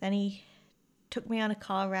 Then he took me on a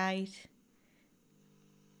car ride.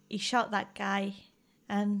 He shot that guy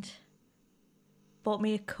and bought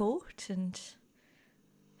me a coat, and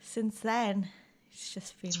since then it's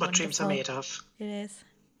just been It's what wonderful. dreams are made of. It is.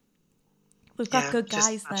 We've got good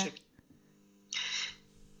guys there.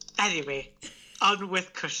 Anyway, on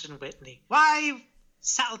with Kush and Whitney. Why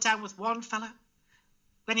settle down with one fella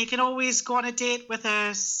when you can always go on a date with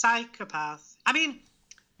a psychopath? I mean,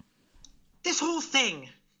 this whole thing,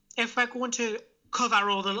 if we're going to cover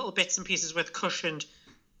all the little bits and pieces with Kush and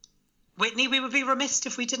Whitney, we would be remiss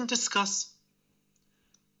if we didn't discuss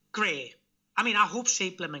Gray. I mean, I hope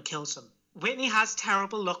she blimmin' kills him. Whitney has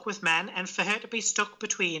terrible luck with men, and for her to be stuck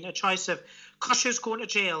between a choice of Kush, who's going to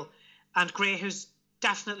jail, and Gray, who's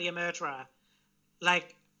definitely a murderer,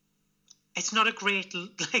 like, it's not a great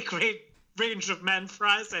range of men for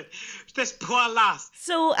us. This poor lass.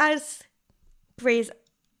 So as Gray's,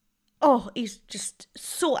 he's just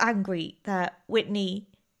so angry that Whitney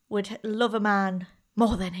would love a man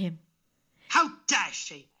more than him. How dare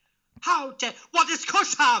she? What does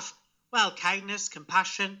Kush have? Well, kindness,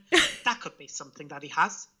 compassion. That could be something that he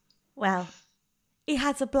has. Well, he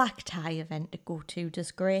has a black tie event to go to,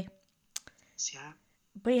 does Gray? Yeah.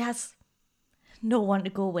 But he has no one to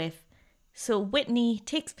go with. So Whitney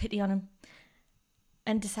takes pity on him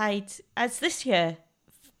and decides, as this year,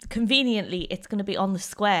 conveniently, it's going to be on the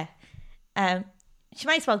square. She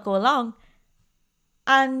might as well go along.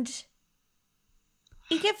 And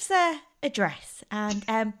he gives her a dress,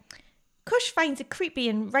 and Kush finds it creepy,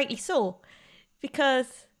 and rightly so,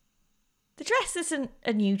 because the dress isn't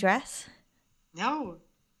a new dress. No.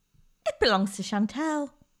 It belongs to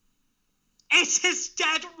Chantal. It's his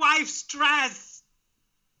dead wife's dress.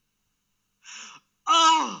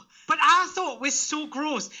 Oh, but I thought it was so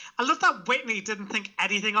gross. I love that Whitney didn't think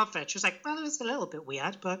anything of it. She was like, well, it's a little bit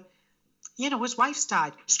weird, but his wife's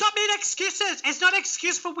died. Stop making excuses. It's not an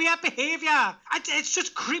excuse for weird behaviour. It's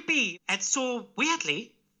just creepy. And so,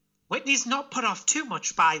 weirdly, Whitney's not put off too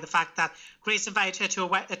much by the fact that Grace invited her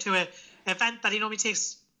to a event that he normally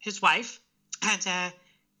takes his wife and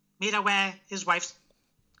made her wear his wife's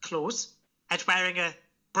clothes and wearing a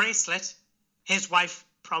bracelet his wife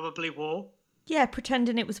probably wore. Yeah,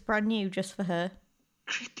 pretending it was brand new just for her.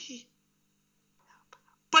 Creepy.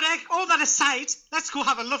 But all that aside, let's go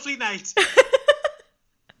have a lovely night.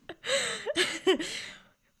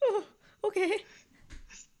 Oh, okay.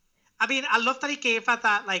 I mean, I love that he gave her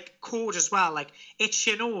that, like, code as well. Like, itch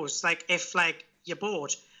your nose, like, if, like, you're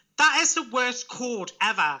bored. That is the worst code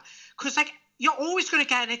ever. Because, like, you're always going to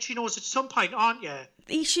get an itchy nose at some point, aren't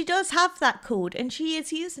you? She does have that code, and she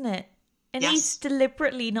is using it. And Yes. he's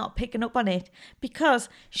deliberately not picking up on it because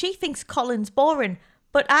she thinks Colin's boring.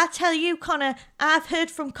 But I tell you, Connor, I've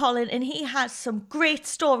heard from Colin, and he has some great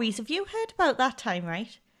stories. Have you heard about that time,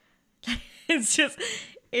 right?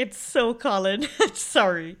 It's so Colin.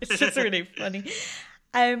 Sorry. It's just really funny.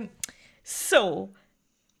 So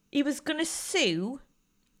he was going to sue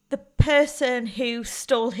the person who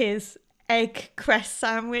stole his egg cress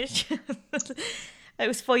sandwich. It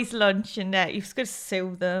was for his lunch, and he was going to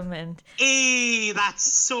sue them. And That's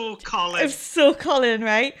so Colin. it's so Colin,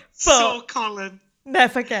 right? So Colin.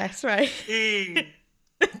 Never guess, right? Eh.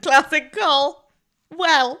 Classic Col.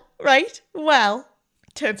 Well,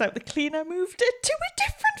 turns out the cleaner moved it to a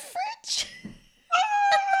different fridge.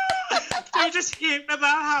 I just hate when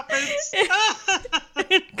that happens.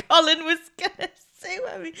 And Colin was gonna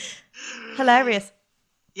sue me. Hilarious.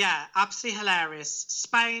 Yeah, absolutely hilarious.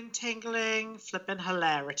 Spine tingling, flipping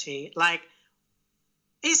hilarity. Like,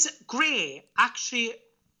 is Grey actually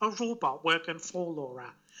a robot working for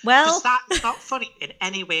Laura? Well, Because that's not funny in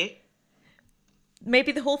any way.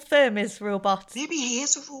 maybe the whole firm is robots. Maybe he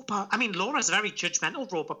is a robot. I mean, Laura's a very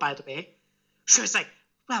judgmental robot, by the way. She was like,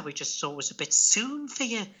 well, we just thought it was a bit soon for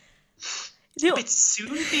you. A bit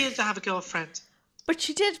soon for you to have a girlfriend. But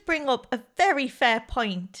she did bring up a very fair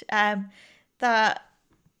point, that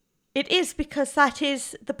it is because that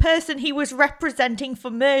is the person he was representing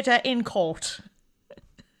for murder in court.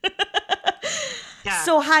 Yeah.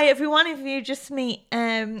 So, hi everyone, if you just meet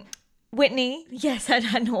Whitney. Yes, I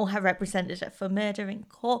know I represented her for murder in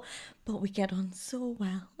court, but we get on so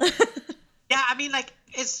well. Yeah, I mean, like,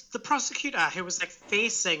 is the prosecutor who was, like,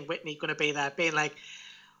 facing Whitney going to be there, being like,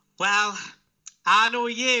 well, I know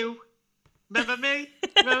you. Remember me?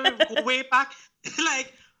 Remember me? Go way back?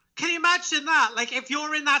 Like, can you imagine that? Like, if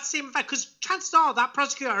you're in that same event, because chances are that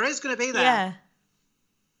prosecutor is going to be there. Yeah.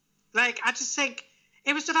 Like, I just think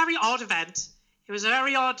it was a very odd event. It was a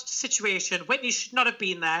very odd situation. Whitney should not have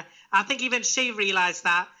been there. I think even she realised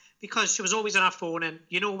that because she was always on her phone. And,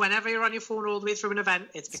 you know, whenever you're on your phone all the way through an event,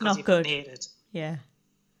 it's because not you good. hate it. Yeah.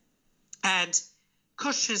 And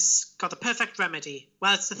Kush has got the perfect remedy.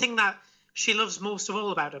 Well, it's the thing that she loves most of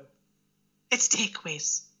all about him. It's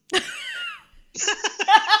takeaways.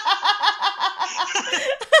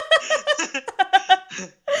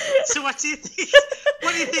 So what do you think?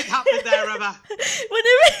 What do you think happened there, Emma?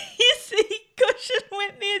 Whenever you see Kush and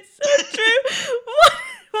Whitney, it's so true.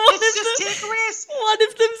 It's just takeaways. One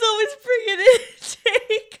of them's always bringing in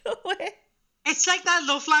takeaway. It's like that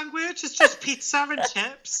love language. It's just pizza and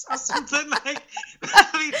chips or something like.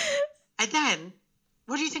 I mean, and then,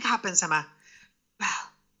 what do you think happens, Emma? Well,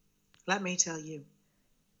 let me tell you.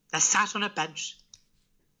 They're sat on a bench,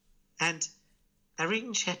 and they're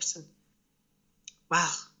eating chips, and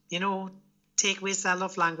well, you know, takeaways their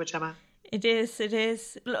love language, Emma. It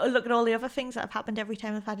is. Look at all the other things that have happened every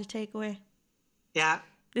time I've had a takeaway. Yeah.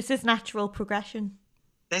 This is natural progression.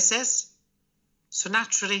 This is. So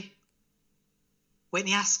naturally,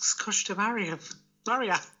 Whitney asks Kush to marry him. Marry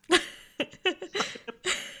her.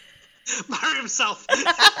 Marry himself.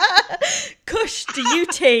 Kush, do you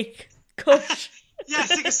take? Kush. Yeah, I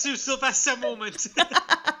think it's Sue Sylvester moment.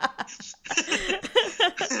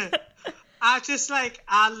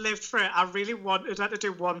 I lived for it. I really wanted her to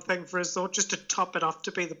do one thing for us, though, just to top it off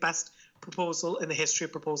to be the best proposal in the history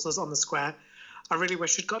of proposals on the square. I really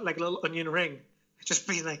wish she'd got like a little onion ring. Just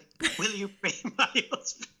be like, will you be my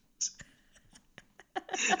husband?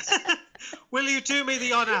 Will you do me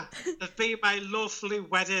the honour of being my lawfully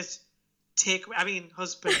wedded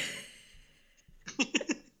husband?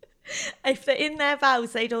 If they're in their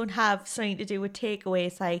vows, they don't have something to do with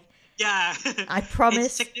takeaways. Like, Yeah. I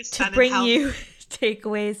promise to bring you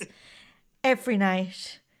takeaways every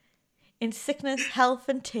night. In sickness, health,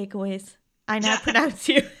 and takeaways, I now pronounce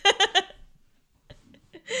you.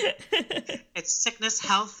 It's sickness,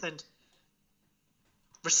 health, and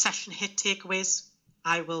recession hit takeaways.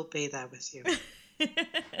 I will be there with you.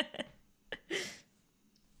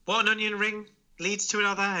 One onion ring leads to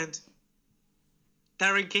another, and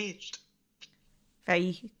they're engaged.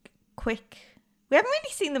 Very quick. We haven't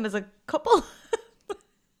really seen them as a couple.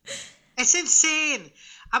 It's insane.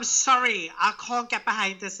 I'm sorry. I can't get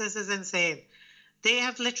behind this. This is insane. They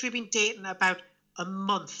have literally been dating about a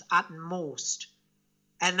month at most.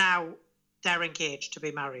 And now they're engaged to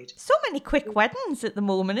be married. So many quick weddings at the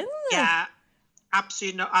moment, isn't there? Yeah,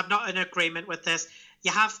 absolutely. No, I'm not in agreement with this.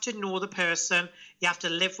 You have to know the person. You have to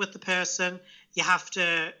live with the person. You have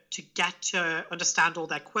to get to understand all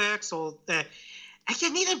their quirks, all the...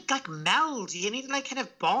 You need to, like, meld. You need to, like, kind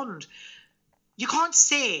of bond. You can't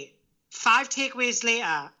say 5 takeaways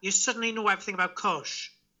later, you suddenly know everything about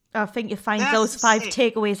Kush. I think you find That's those 5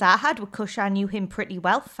 insane. takeaways I had with Kush, I knew him pretty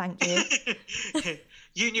well, thank you.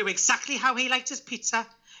 You knew exactly how he liked his pizza.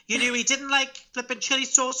 You knew he didn't like flipping chili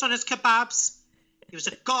sauce on his kebabs. He was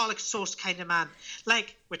a garlic sauce kind of man.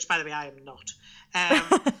 Like, which, by the way, I am not.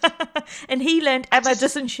 And he learned Emma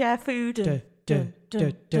doesn't share food. The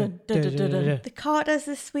Carters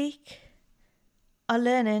this week are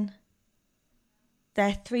learning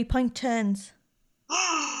their 3-point turns.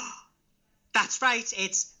 That's right.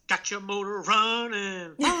 It's got your motor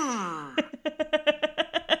running.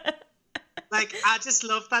 Like, I just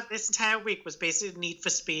love that this entire week was basically Need for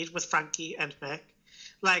Speed with Frankie and Mick.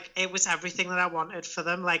 Like, it was everything that I wanted for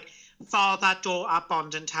them. Like, father-daughter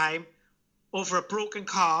bonding time over a broken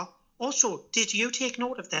car. Also, did you take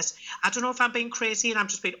note of this? I don't know if I'm being crazy and I'm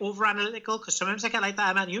just being over-analytical, because sometimes I get like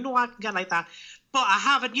that, and you know I can get like that. But I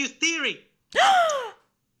have a new theory.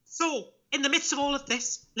 So, in the midst of all of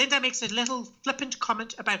this, Linda makes a little flippant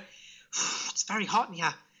comment about, it's very hot in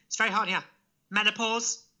here. It's very hot in here.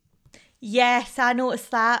 Menopause. Yes, I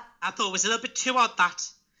noticed that. I thought it was a little bit too odd, that.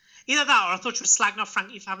 Either that, or I thought she was slagging off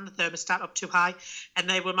Frankie for having the thermostat up too high, and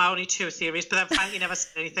they were my only 2 theories. But then Frankie never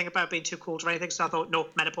said anything about being too cold or anything, so I thought, no,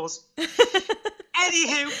 menopause.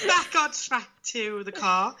 Anywho, back on track to the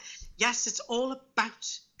car. Yes, it's all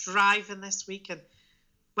about driving this week. And,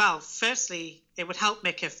 well, firstly, it would help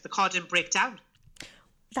Mick if the car didn't break down.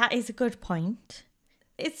 That is a good point.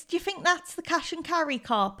 Do you think that's the cash and carry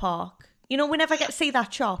car park? You know, we never get to see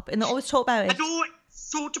that shop, and they always talk about it. I know, it's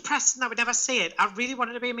so depressing that we never see it. I really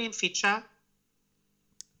wanted it to be a main feature.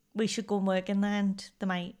 We should go and work in there, and they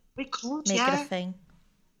might We could, make yeah. it a thing.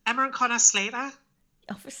 Emma and Connor Slater,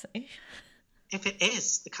 Obviously. if it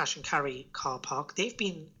is the cash and carry car park, they've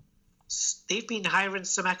been hiring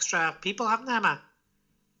some extra people, haven't they, Emma?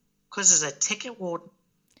 Because there's a ticket warden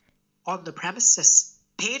on the premises,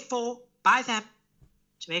 paid for by them,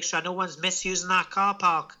 to make sure no one's misusing that car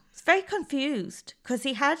park. I was very confused because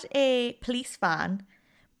he had a police van,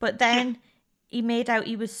 but then he made out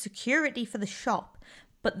he was security for the shop.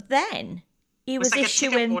 But then he was like a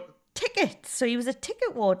ticket issuing warden. tickets, so he was a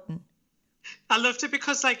ticket warden. I loved it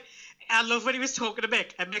because, like, I love when he was talking to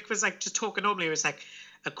Mick, and Mick was, like, just talking normally. He was like,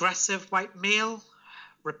 aggressive white male,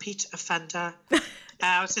 repeat offender.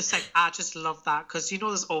 I was just like, I just love that, because, you know,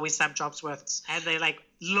 there's always Sam Jobsworths, and they, like,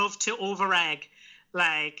 love to over-egg,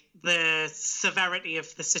 like, the severity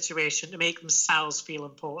of the situation to make themselves feel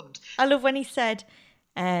important. I love when he said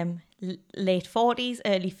late 40s,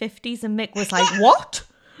 early 50s, and Mick was like, what?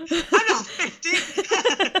 I'm not 50.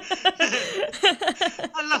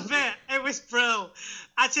 I love it. It was brilliant.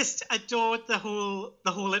 I just adored the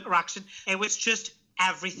whole interaction. It was just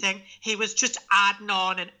everything. He was just adding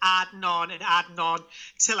on and adding on and adding on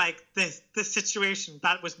to, like, the situation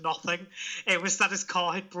that was nothing. It was that his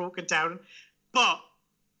car had broken down. But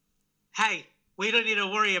hey, we don't need to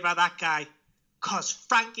worry about that guy, because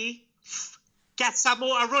Frankie gets that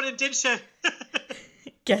motor running, didn't she?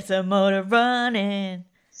 Get a motor running.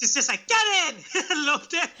 She's just like, get in. I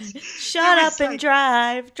loved it. Shut It up was and like,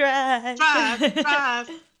 drive. drive. I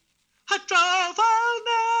drove all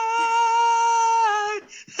night.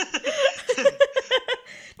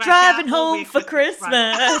 Driving We're here all home week for with-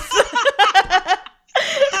 Christmas.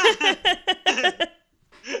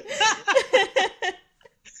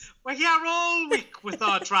 We're here all week with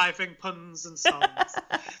our driving puns and songs.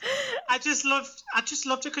 I just loved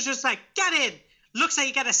it because she was like, get in. Looks like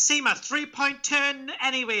you get a SEMA 3-point turn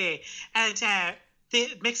anyway. And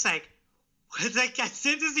Mick's like, gets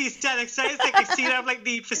into these dead excited. It's like I see them like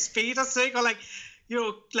Need for Speed or something, or like, you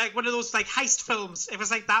know, like one of those like heist films. It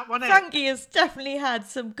was like that one. Frankie has definitely had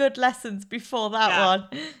some good lessons before that one.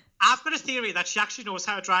 I've got a theory that she actually knows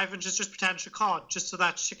how to drive and just pretend she can't, just so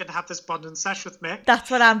that she can have this bonding sesh with Mick.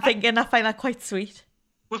 That's what I'm thinking. I find that quite sweet.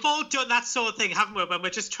 We've all done that sort of thing, haven't we? When we're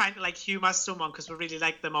just trying to like humour someone because we really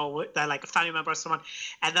like them, or they're like a family member or someone,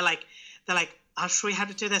 and they're like, they're like, I'll show you how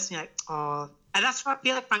to do this. And you're like, oh. And that's what I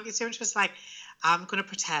feel like Frankie's doing. She's like, I'm going to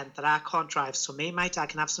pretend that I can't drive so me and my dad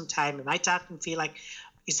can have some time and my dad can feel like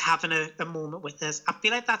he's having a moment with this. I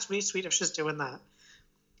feel like that's really sweet if she's doing that.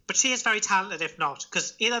 But she is very talented if not,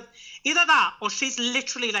 because either that or she's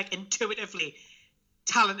literally like intuitively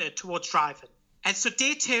talented towards driving. And so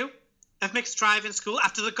day 2 of mixed driving school,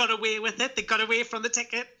 after they got away with it, they got away from the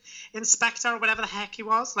ticket inspector or whatever the heck he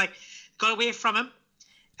was, like got away from him.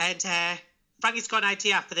 And Frankie's got an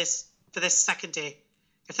idea for this second day.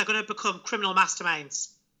 If they're going to become criminal masterminds,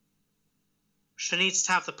 she needs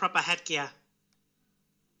to have the proper headgear.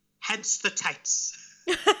 Hence the tights.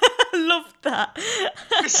 I love that.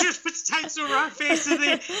 She just puts tights over her face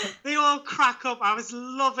and they all crack up. I was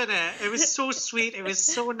loving it. It was so sweet. It was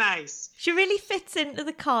so nice. She really fits into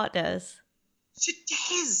the Carters. She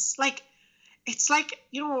is. Like, it's like,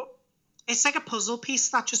 you know, it's like a puzzle piece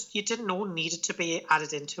that just you didn't know needed to be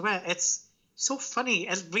added into it. It's so funny.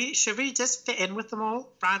 She really does fit in with them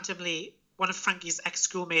all. Randomly, one of Frankie's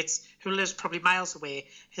ex-schoolmates, who lives probably miles away,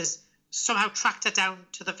 has somehow tracked her down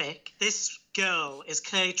to the Vic. This girl is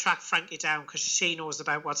clearly tracked Frankie down because she knows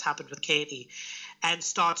about what's happened with Katie and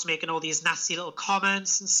starts making all these nasty little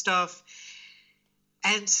comments and stuff.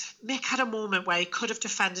 And Mick had a moment where he could have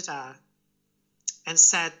defended her and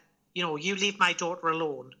said, you know, you leave my daughter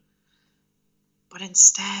alone. But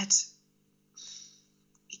instead,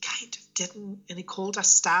 he kind of didn't, and he called her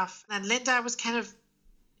staff. And Linda was kind of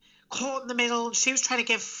caught in the middle, and she was trying to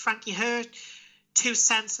give Frankie her 2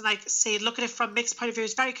 cents and like say, look at it from Mick's point of view.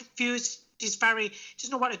 He's very confused. He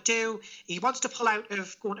doesn't know what to do. He wants to pull out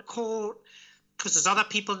of going to court because there's other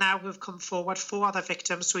people now who have come forward, 4 other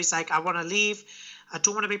victims. So he's like, I want to leave. I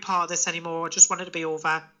don't want to be part of this anymore. I just want it to be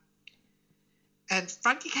over. And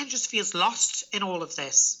Frankie kind of just feels lost in all of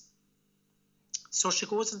this. So she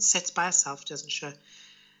goes and sits by herself, doesn't she?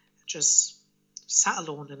 Just sat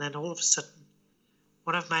alone. And then all of a sudden,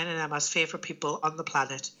 one of mine and Emma's favourite people on the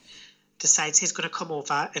planet decides he's going to come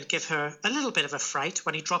over and give her a little bit of a fright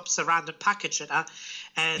when he drops a random package at her.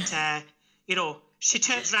 And, you know, she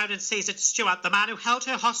turns around and says it's Stuart, the man who held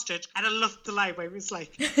her hostage. And I loved the line where he was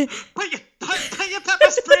like, put your pepper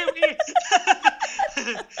spray away.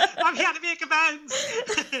 I'm here to make amends.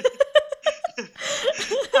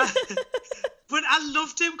 But I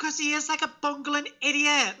loved him because he is like a bungling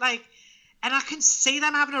idiot. Like, and I can see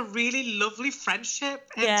them having a really lovely friendship.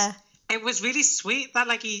 And it was really sweet that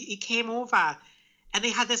like he came over and they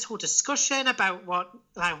had this whole discussion about what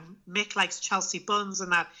like Mick likes Chelsea buns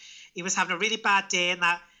and that he was having a really bad day and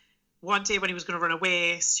that one day when he was going to run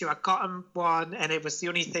away, Stuart got him one and it was the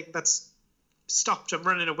only thing that's stopped him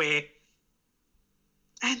running away.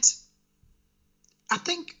 And I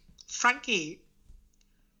think Frankie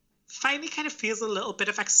finally kind of feels a little bit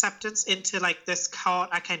of acceptance into like this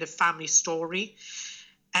Carter kind of family story,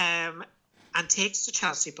 and takes the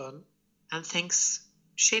Chelsea bun and thinks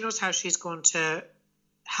she knows how she's going to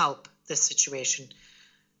help this situation.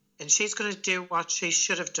 And she's going to do what she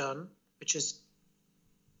should have done, which is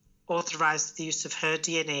authorise the use of her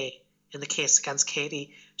DNA in the case against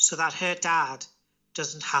Katie so that her dad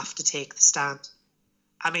doesn't have to take the stand.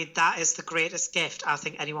 I mean, that is the greatest gift I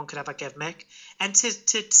think anyone could ever give Mick. And to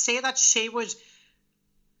say that she would,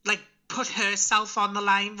 like, put herself on the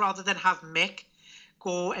line rather than have Mick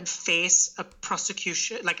go and face a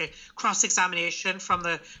prosecution, like a cross-examination from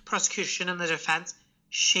the prosecution and the defence,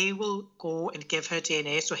 she will go and give her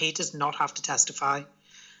DNA so he does not have to testify.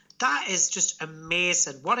 That is just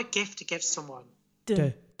amazing. What a gift to give someone.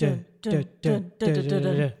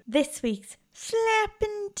 This week's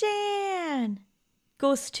Slapping Dan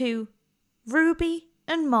goes to Ruby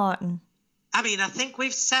and Martin. I mean, I think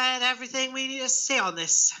we've said everything we need to say on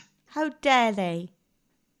this. How dare they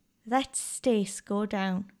let Stace go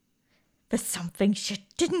down for something she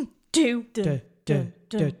didn't do.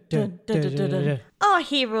 Our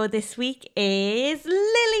hero this week is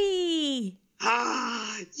Lily.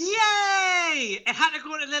 Yay! It had to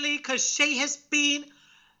go to Lily because she has been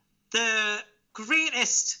the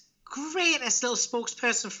greatest little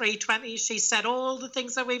spokesperson for E20. She said all the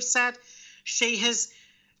things that we've said.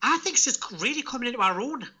 I think she's really coming into her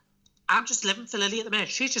own. I'm just living for Lily at the minute.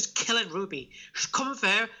 She's just killing Ruby. She's coming for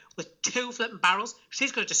her with 2 flipping barrels.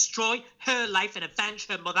 She's going to destroy her life and avenge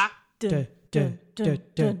her mother.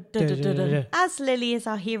 As Lily is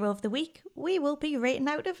our hero of the week, we will be rating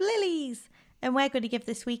out of lilies. And we're going to give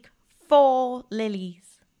this week 4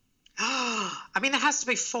 lilies. I mean, it has to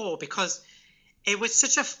be 4 because it was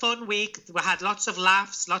such a fun week. We had lots of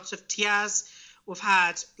laughs, lots of tears. We've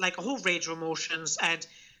had like a whole range of emotions. And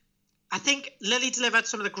I think Lily delivered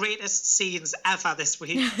some of the greatest scenes ever this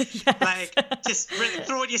week. Yes. Like, just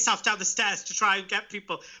throwing yourself down the stairs to try and get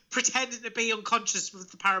people, pretending to be unconscious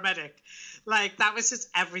with the paramedic. Like, that was just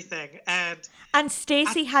everything. And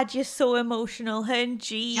Stacey had you so emotional. Her and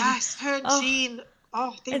Jean. Yes, her and Jean.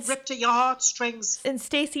 Oh, they ripped at your heartstrings. And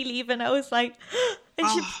Stacey leaving, I was like, and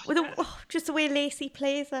just the way Lacey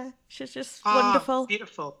plays her. She's just wonderful.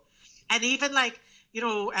 Beautiful. And even like, you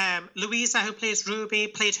know, Louisa, who plays Ruby,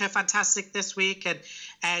 played her fantastic this week,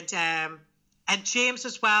 and James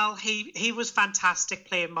as well. He was fantastic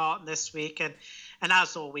playing Martin this week, and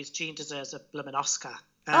as always, Jean deserves a blooming Oscar.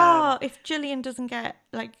 If Gillian doesn't get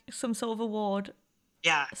like some sort of award,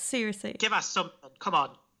 yeah, seriously, give us something. Come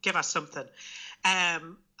on, give us something.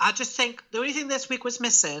 I just think the only thing this week was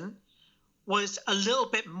missing was a little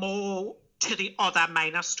bit more to the other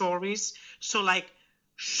minor stories. So like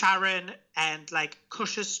Sharon and like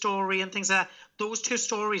Cush's story and things like that, those two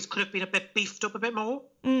stories could have been a bit beefed up a bit more.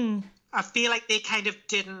 I feel like they kind of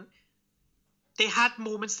didn't. They had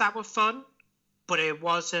moments that were fun, but it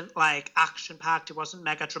wasn't like action packed. It wasn't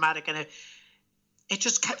mega dramatic, and it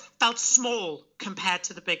just felt small compared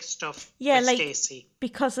to the big stuff. Yeah, with like Stacey.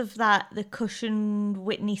 Because of that, the Cush and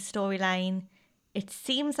Whitney storyline, it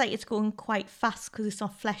seems like it's going quite fast because it's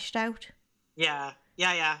not fleshed out. Yeah,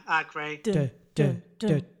 I agree.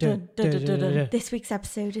 This week's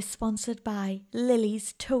episode is sponsored by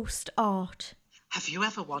Lily's Toast Art. Have you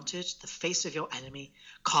ever wanted the face of your enemy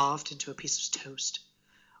carved into a piece of toast?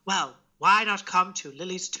 Well, why not come to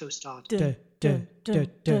Lily's Toast Art? Hope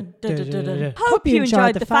you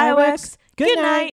enjoyed the fireworks. Good night.